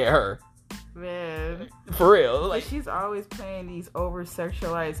to look at her. Man. For real. Like, she's always playing these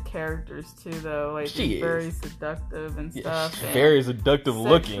over-sexualized characters, too, though. Like, she's very seductive and stuff. She's very seductive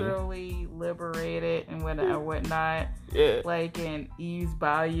looking. Sexually liberated and whatnot. Yeah. Like in Eve's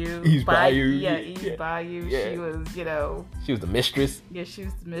Bayou. Eve's Bayou. Yeah, Eve's Bayou. Yeah. She was, you know. She was the mistress. Yeah, she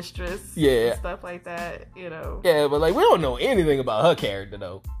was the mistress. Yeah. And stuff like that, you know. Yeah, but, like, we don't know anything about her character,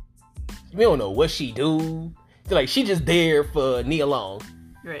 though. We don't know what she do. So, like, she just there for Nia Long.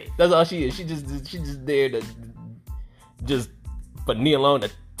 Right. That's all she is. She just there to for Nia Long to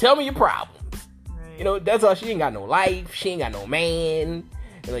tell me your problems. Right. You know, that's all. She ain't got no life. She ain't got no man.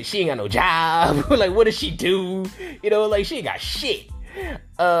 Like, she ain't got no job. Like, what does she do? You know, like, she ain't got shit.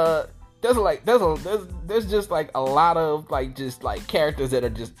 There's just like a lot of like just like characters that are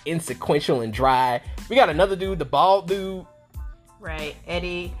just insequential and dry. We got another dude, the bald dude. Right,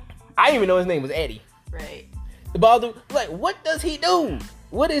 Eddie. I didn't even know his name was Eddie. Right. The bald dude. Like, what does he do?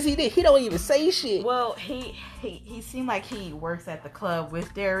 What does he do? He don't even say shit. Well, he seemed like he works at the club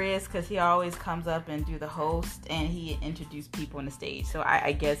with Darius because he always comes up and do the host and he introduced people on the stage. So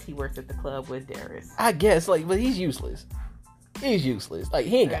I guess he works at the club with Darius. I guess, like, but he's useless. He's useless. Like,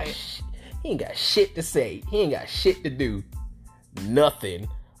 he ain't got shit to say. He ain't got shit to do. Nothing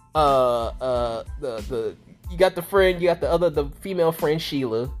The you got the friend, you got the female friend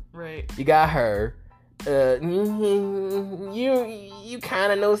Sheila. Right. You got her. You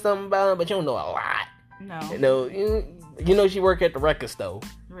kind of know something about her, but you don't know a lot. No. You know she work at the record store.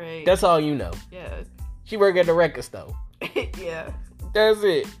 Right. That's all you know. Yeah. She work at the record store. Yeah. That's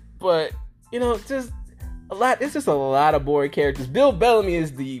it. But just a lot. It's just a lot of boring characters. Bill Bellamy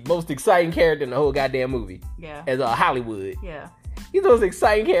is the most exciting character in the whole goddamn movie. Yeah. As Hollywood. Yeah. He's the most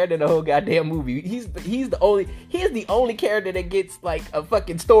exciting character in the whole goddamn movie. He's the only character that gets like a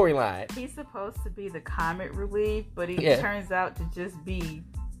fucking storyline. He's supposed to be the comic relief, but he turns out to just be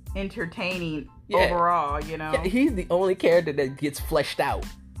entertaining overall, Yeah, he's the only character that gets fleshed out.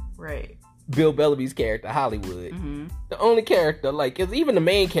 Right. Bill Bellamy's character, Hollywood. Mm-hmm. The only character, cause even the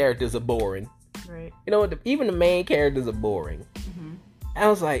main characters are boring. Right. Even the main characters are boring. Mm-hmm. I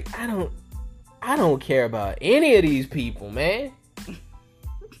was like, I don't care about any of these people, man.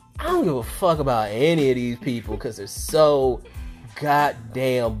 I don't give a fuck about any of these people because they're so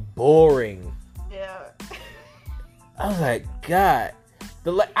goddamn boring. Yeah. I was like, God.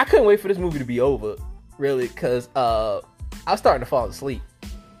 I couldn't wait for this movie to be over, really, because I was starting to fall asleep.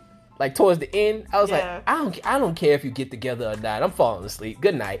 Like, towards the end, I was like, I don't care if you get together or not. I'm falling asleep.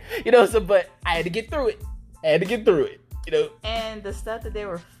 Good night. But I had to get through it. And the stuff that they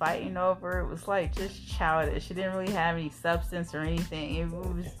were fighting over, it was like just childish. It didn't really have any substance or anything. It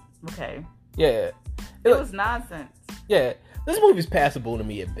was okay. Yeah. It was nonsense. Yeah. This movie's passable to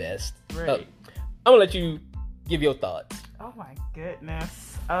me at best. Right. I'm gonna let you give your thoughts. Oh my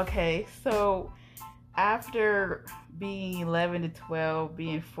goodness. Okay, so after being 11 to 12,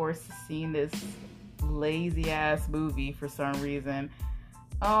 being forced to see this lazy ass movie for some reason,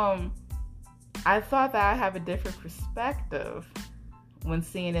 I thought that I have a different perspective when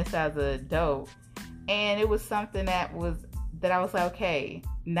seeing this as an adult, and it was something that I was like, okay,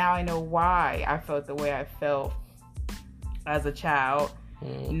 now I know why I felt the way I felt as a child,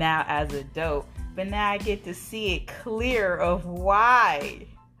 now as an adult, but now I get to see it clear of why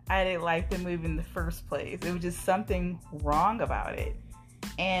I didn't like the movie in the first place. It was just something wrong about it.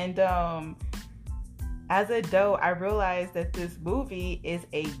 And as an adult, I realized that this movie is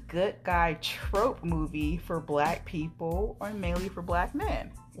a good guy trope movie for black people, or mainly for black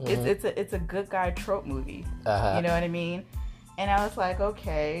men. Mm-hmm. It's a good guy trope movie. Uh-huh. You know what I mean? And I was like,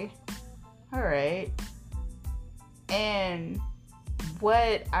 okay, all right. And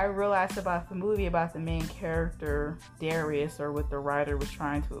what I realized about the movie, about the main character, Darius, or what the writer was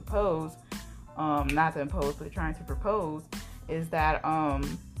trying to oppose, not to impose, but trying to propose, is that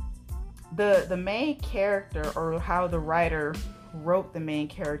the main character, or how the writer wrote the main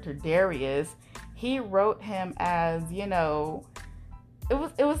character, Darius, he wrote him as, it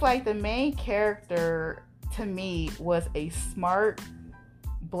was like the main character, to me, was a smart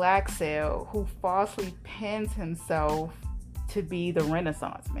black cell who falsely pins himself to be the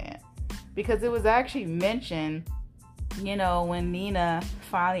Renaissance man. Because it was actually mentioned, when Nina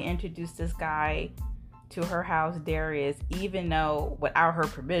finally introduced this guy to her house, Darius, even though without her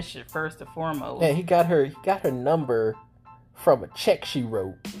permission, first and foremost. Yeah, he got her number from a check she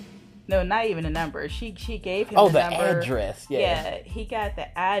wrote. No, not even a number. She gave him the number. Address. Yeah, he got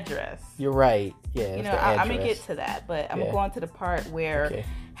the address. You're right. Yeah, I'm gonna get to that, but I'm going to the part where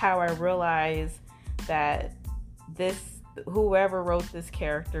how I realized that whoever wrote this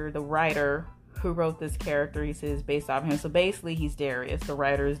character, the writer who wrote this character, he says based off him. So basically, he's Darius. The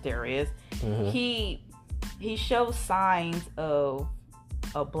writer is Darius. Mm-hmm. He shows signs of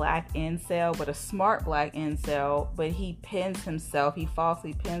a black incel, but a smart black incel, but he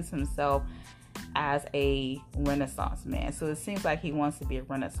falsely pins himself as a Renaissance man. So it seems like he wants to be a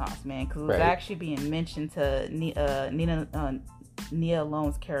Renaissance man, because it was actually being mentioned to Nia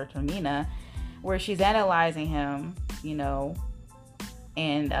Lone's character, Nina, where she's analyzing him,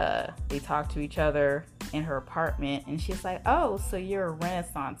 and they talk to each other in her apartment, and she's like, oh, so you're a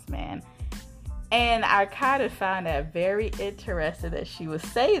Renaissance man. And I kind of found that very interesting that she would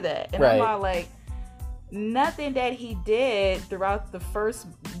say that. And I'm all like, nothing that he did throughout the first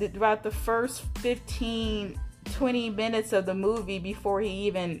 15, 20 minutes of the movie before he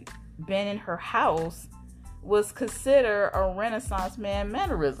even been in her house was considered a Renaissance man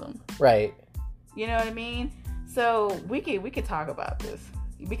mannerism. Right. You know what I mean? So we could talk about this,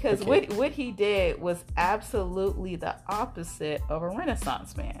 because what he did was absolutely the opposite of a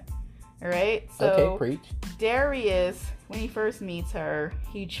Renaissance man. All right. So preach. Darius, when he first meets her,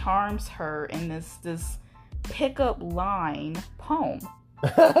 he charms her in this pickup line poem.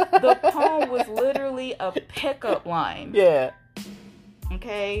 The poem was literally a pickup line. Yeah.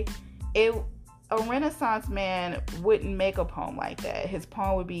 Okay. a Renaissance man wouldn't make a poem like that. His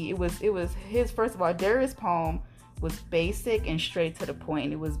poem would be, it was his, first of all, Darius' poem was basic and straight to the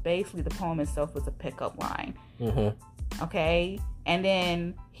point. It was basically, the poem itself was a pickup line. Mm-hmm. Okay? And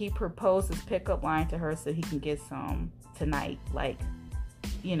then he proposed his pickup line to her so he can get some tonight, like,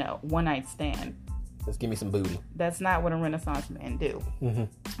 you know, one night stand. Let's give me some booty. That's not what a Renaissance man do. Mm-hmm.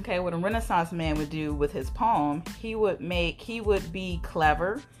 Okay, what a Renaissance man would do with his poem, he would be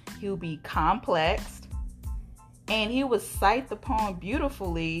clever, he would be complex, and he would cite the poem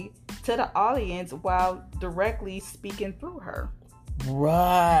beautifully to the audience while directly speaking through her.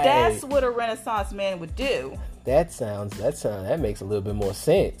 Right. That's what a Renaissance man would do. That makes a little bit more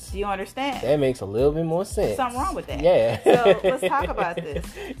sense. Do you understand? That makes a little bit more sense. Something wrong with that. Yeah. So let's talk about this.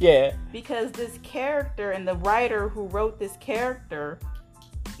 Yeah. Because this character and the writer who wrote this character,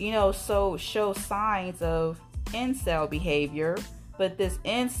 you know, shows signs of incel behavior, but this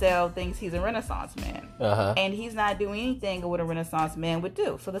incel thinks he's a Renaissance man. Uh-huh. And he's not doing anything of what a Renaissance man would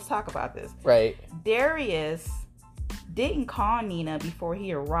do. So let's talk about this. Right. Darius didn't call Nina before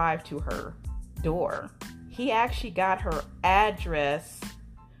he arrived to her door. He actually got her address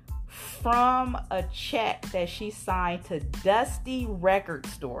from a check that she signed to Dusty Record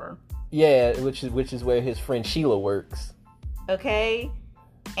Store. Yeah, which is where his friend Sheila works. Okay?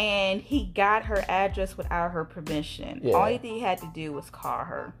 And he got her address without her permission. Yeah. All he had to do was call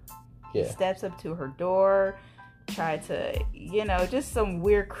her. Yeah. He steps up to her door, tried to, you know, just some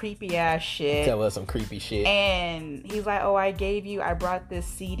weird creepy ass shit. Tell us some creepy shit. And he's like, oh, I brought this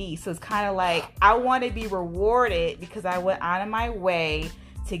CD. So it's kind of like, I want to be rewarded because I went out of my way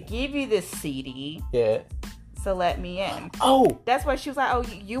to give you this CD. Yeah. So let me in. Oh. That's why she was like, oh,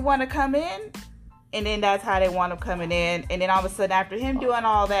 you want to come in? And then that's how they wound up coming in. And then all of a sudden, after him doing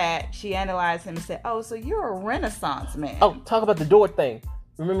all that, she analyzed him and said, oh, so you're a Renaissance man. Oh, talk about the door thing.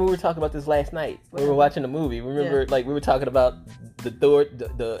 Remember we were talking about this last night. We were watching the movie. Remember, like, we were talking about the door,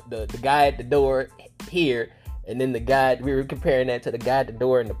 the guy at the door here, and then the guy, we were comparing that to the guy at the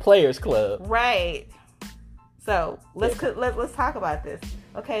door in the Players Club. Right. So let's talk about this.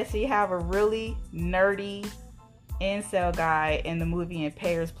 Okay, so you have a really nerdy incel guy in the movie in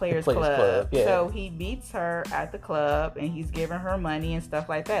Players Club. Yeah. So he meets her at the club and he's giving her money and stuff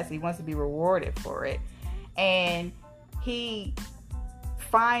like that. So he wants to be rewarded for it. And he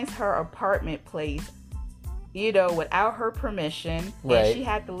finds her apartment place, you know, without her permission. Right. And she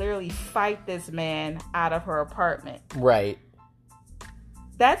had to literally fight this man out of her apartment. Right.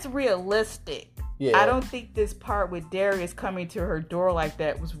 That's realistic. Yeah. I don't think this part with Darius coming to her door like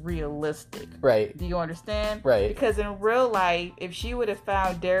that was realistic. Right. Do you understand? Right. Because in real life, if she would have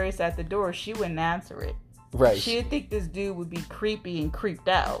found Darius at the door, she wouldn't answer it. Right. She'd think this dude would be creepy and creeped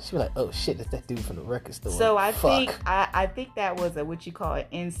out. She'd be like, oh shit, that's that dude from the record store. So I think that was what you call an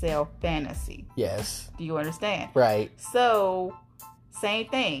incel fantasy. Yes. Do you understand? Right. So, same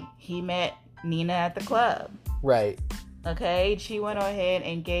thing. He met Nina at the club. Right. Okay, she went ahead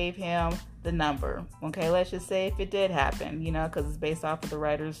and gave him the number. Okay, let's just say if it did happen, you know, because it's based off of the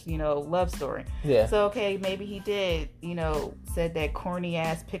writer's, you know, love story. Yeah. So, okay, maybe he did, you know, said that corny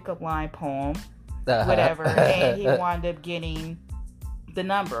ass pickup line poem, whatever, and he wound up getting the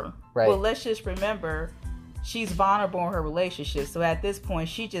number. Right. Well, let's just remember, she's vulnerable in her relationship. So at this point,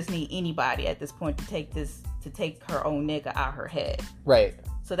 she just need anybody at this point to take her own nigga out her head. Right.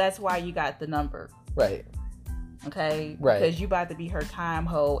 So that's why you got the number. Right. Okay? Right. Because you about to be her time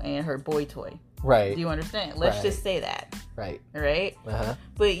hoe and her boy toy. Right. Do you understand? Let's just say that. Right. Right? Uh-huh.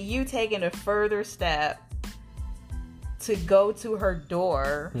 But you taking a further step to go to her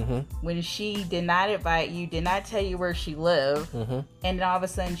door when she did not invite you, did not tell you where she lived, and then all of a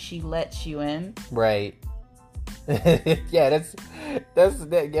sudden she lets you in. Right. Yeah, that's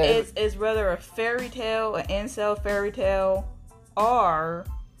that. Yeah. It's rather a fairy tale, an incel fairy tale, or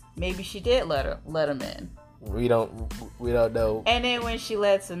maybe she did let him in. We don't know. And then when she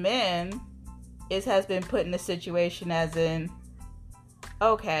lets him in, it has been put in a situation as in,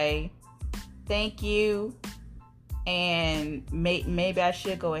 okay, thank you, and maybe I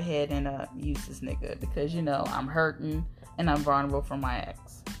should go ahead and use this nigga because, you know, I'm hurting and I'm vulnerable from my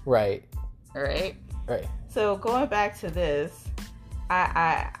ex. Right. All right. Right. So going back to this,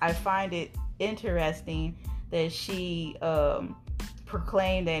 I find it interesting that she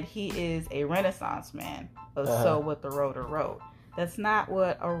proclaimed that he is a Renaissance man. So what the writer wrote. That's not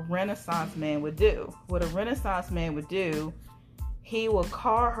what a Renaissance man would do. What a Renaissance man would do, he would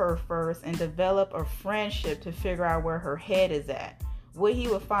call her first and develop a friendship to figure out where her head is at. What he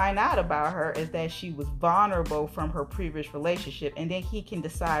would find out about her is that she was vulnerable from her previous relationship, and then he can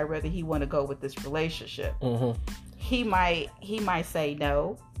decide whether he want to go with this relationship. He might say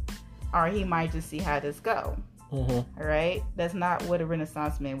no, or he might just see how this go. All right, that's not what a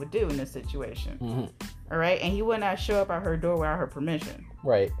Renaissance man would do in this situation. All right, and he would not show up at her door without her permission.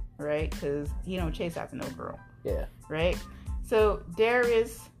 Right, because he don't chase after no girl. Yeah. Right. So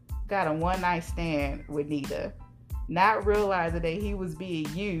Darius got a one-night stand with Nita, not realizing that he was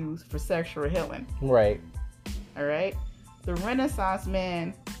being used for sexual healing. Right. All right. The Renaissance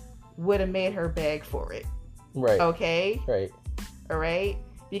man would have made her beg for it. Right. Okay. Right. All right.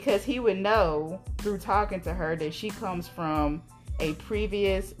 Because he would know through talking to her that she comes from a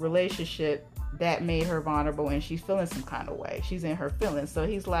previous relationship that made her vulnerable, and she's feeling some kind of way. She's in her feelings. So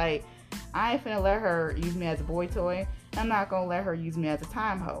he's like, I ain't finna let her use me as a boy toy. I'm not gonna let her use me as a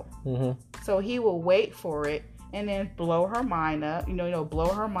time hoe. So he will wait for it and then blow her mind up.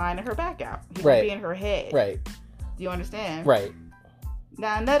 Blow her mind and her back out. He will be in her head. Right. Do you understand? Right.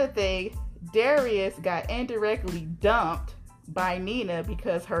 Now another thing, Darius got indirectly dumped by Nina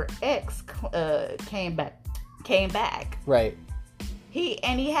because her ex came back. Right. He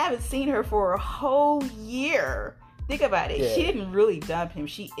haven't seen her for a whole year. Think about it. Yeah. She didn't really dump him.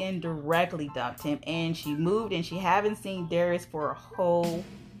 She indirectly dumped him, and she moved, and she haven't seen Darius for a whole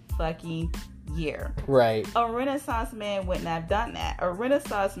fucking year. Right. A Renaissance man wouldn't have done that. A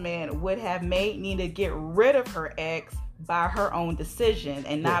Renaissance man would have made Nina get rid of her ex by her own decision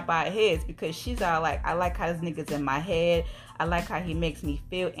and not by his, because she's all like, I like how this nigga's in my head. I like how he makes me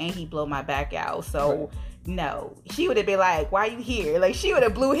feel, and he blow my back out. So no, she would have been like, why you here? Like, she would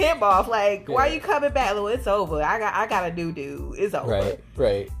have blew him off. Like, why you coming back? Well, it's over. I got a do. It's over.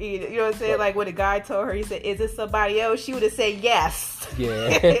 Right. You know what I'm saying? Right. Like when the guy told her, he said, is it somebody else? She would have said yes.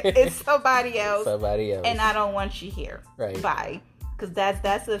 Yeah. It's somebody else. Somebody else. And I don't want you here. Right. Bye. Because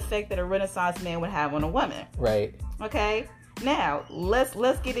that's the effect that a Renaissance man would have on a woman. Right. Okay. Now,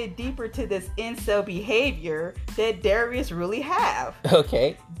 let's get it deeper to this incel behavior that Darius really have.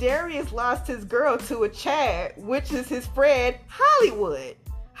 Okay. Darius lost his girl to a Chad, which is his friend Hollywood.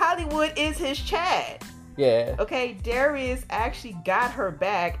 Hollywood is his Chad. Yeah. Okay, Darius actually got her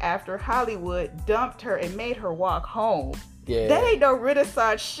back after Hollywood dumped her and made her walk home. Yeah. That ain't no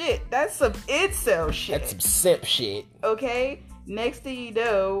Renaissance shit. That's some incel shit. That's some simp shit. Okay? Next thing you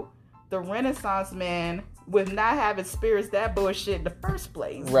know, the Renaissance man would not have experienced that bullshit in the first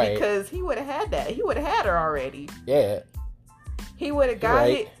place. Right. Because he would have had that. He would have had her already. Yeah. He would have got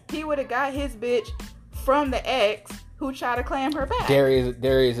it. He would have got his bitch from the ex who tried to claim her back.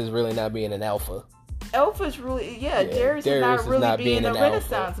 Darius is really not being an alpha. Alpha's really, Darius is not really being a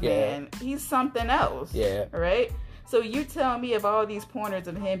Renaissance man. Yeah. He's something else. Yeah. Right? So you tell me, of all these pointers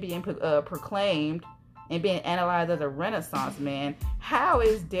of him being proclaimed and being analyzed as a Renaissance man, how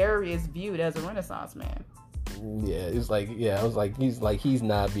is Darius viewed as a Renaissance man? Yeah, it's like, I was like, he's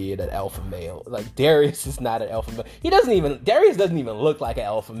not being an alpha male. Like, Darius is not an alpha male. Darius doesn't even look like an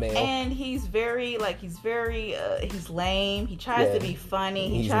alpha male. And he's lame. He tries to be funny.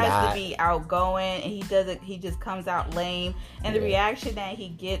 He tries to be outgoing, and he just comes out lame. And the reaction that he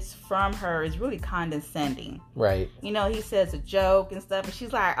gets from her is really condescending. Right. He says a joke and stuff, and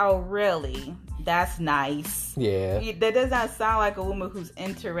she's like, oh, really? That's nice. Yeah. That does not sound like a woman who's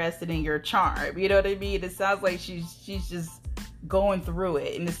interested in your charm. You know what I mean? It sounds like she's just going through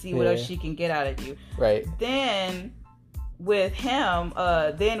it and to see what else she can get out of you. Right. Then with him,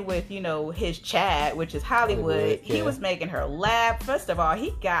 his Chad, which is Hollywood, he was making her laugh. First of all,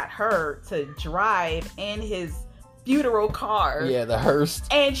 he got her to drive in his funeral car. Yeah, the hearse.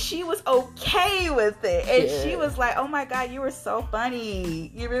 And she was okay with it. And she was like, oh my God, you were so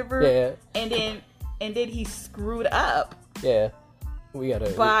funny. You remember? Yeah. And then he screwed up. Yeah. We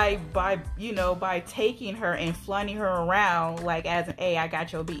gotta by taking her and flaunting her around like as an A, I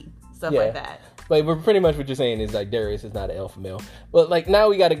got your B. Stuff like that. But pretty much what you're saying is like Darius is not an alpha male. But like now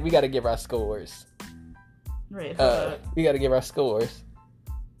we gotta give our scores. Right. We gotta give our scores.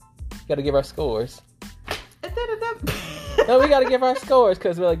 No, we gotta give our scores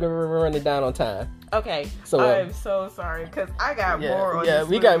because we're running down on time. Okay. So I'm so sorry because I got more on this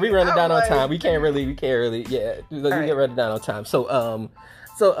we running down on time. We can't really we get running down on time. So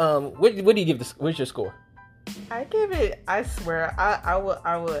what do you give this? What's your score? I give it, I swear I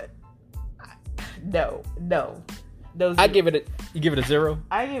would no. You give it a 0?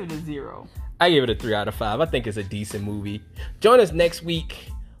 I give it a 0. I give it a 3 out of 5. I think it's a decent movie. Join us next week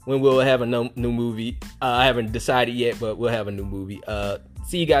when we'll have a new movie. I haven't decided yet, but we'll have a new movie.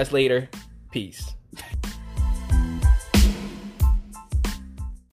 See you guys later. Peace.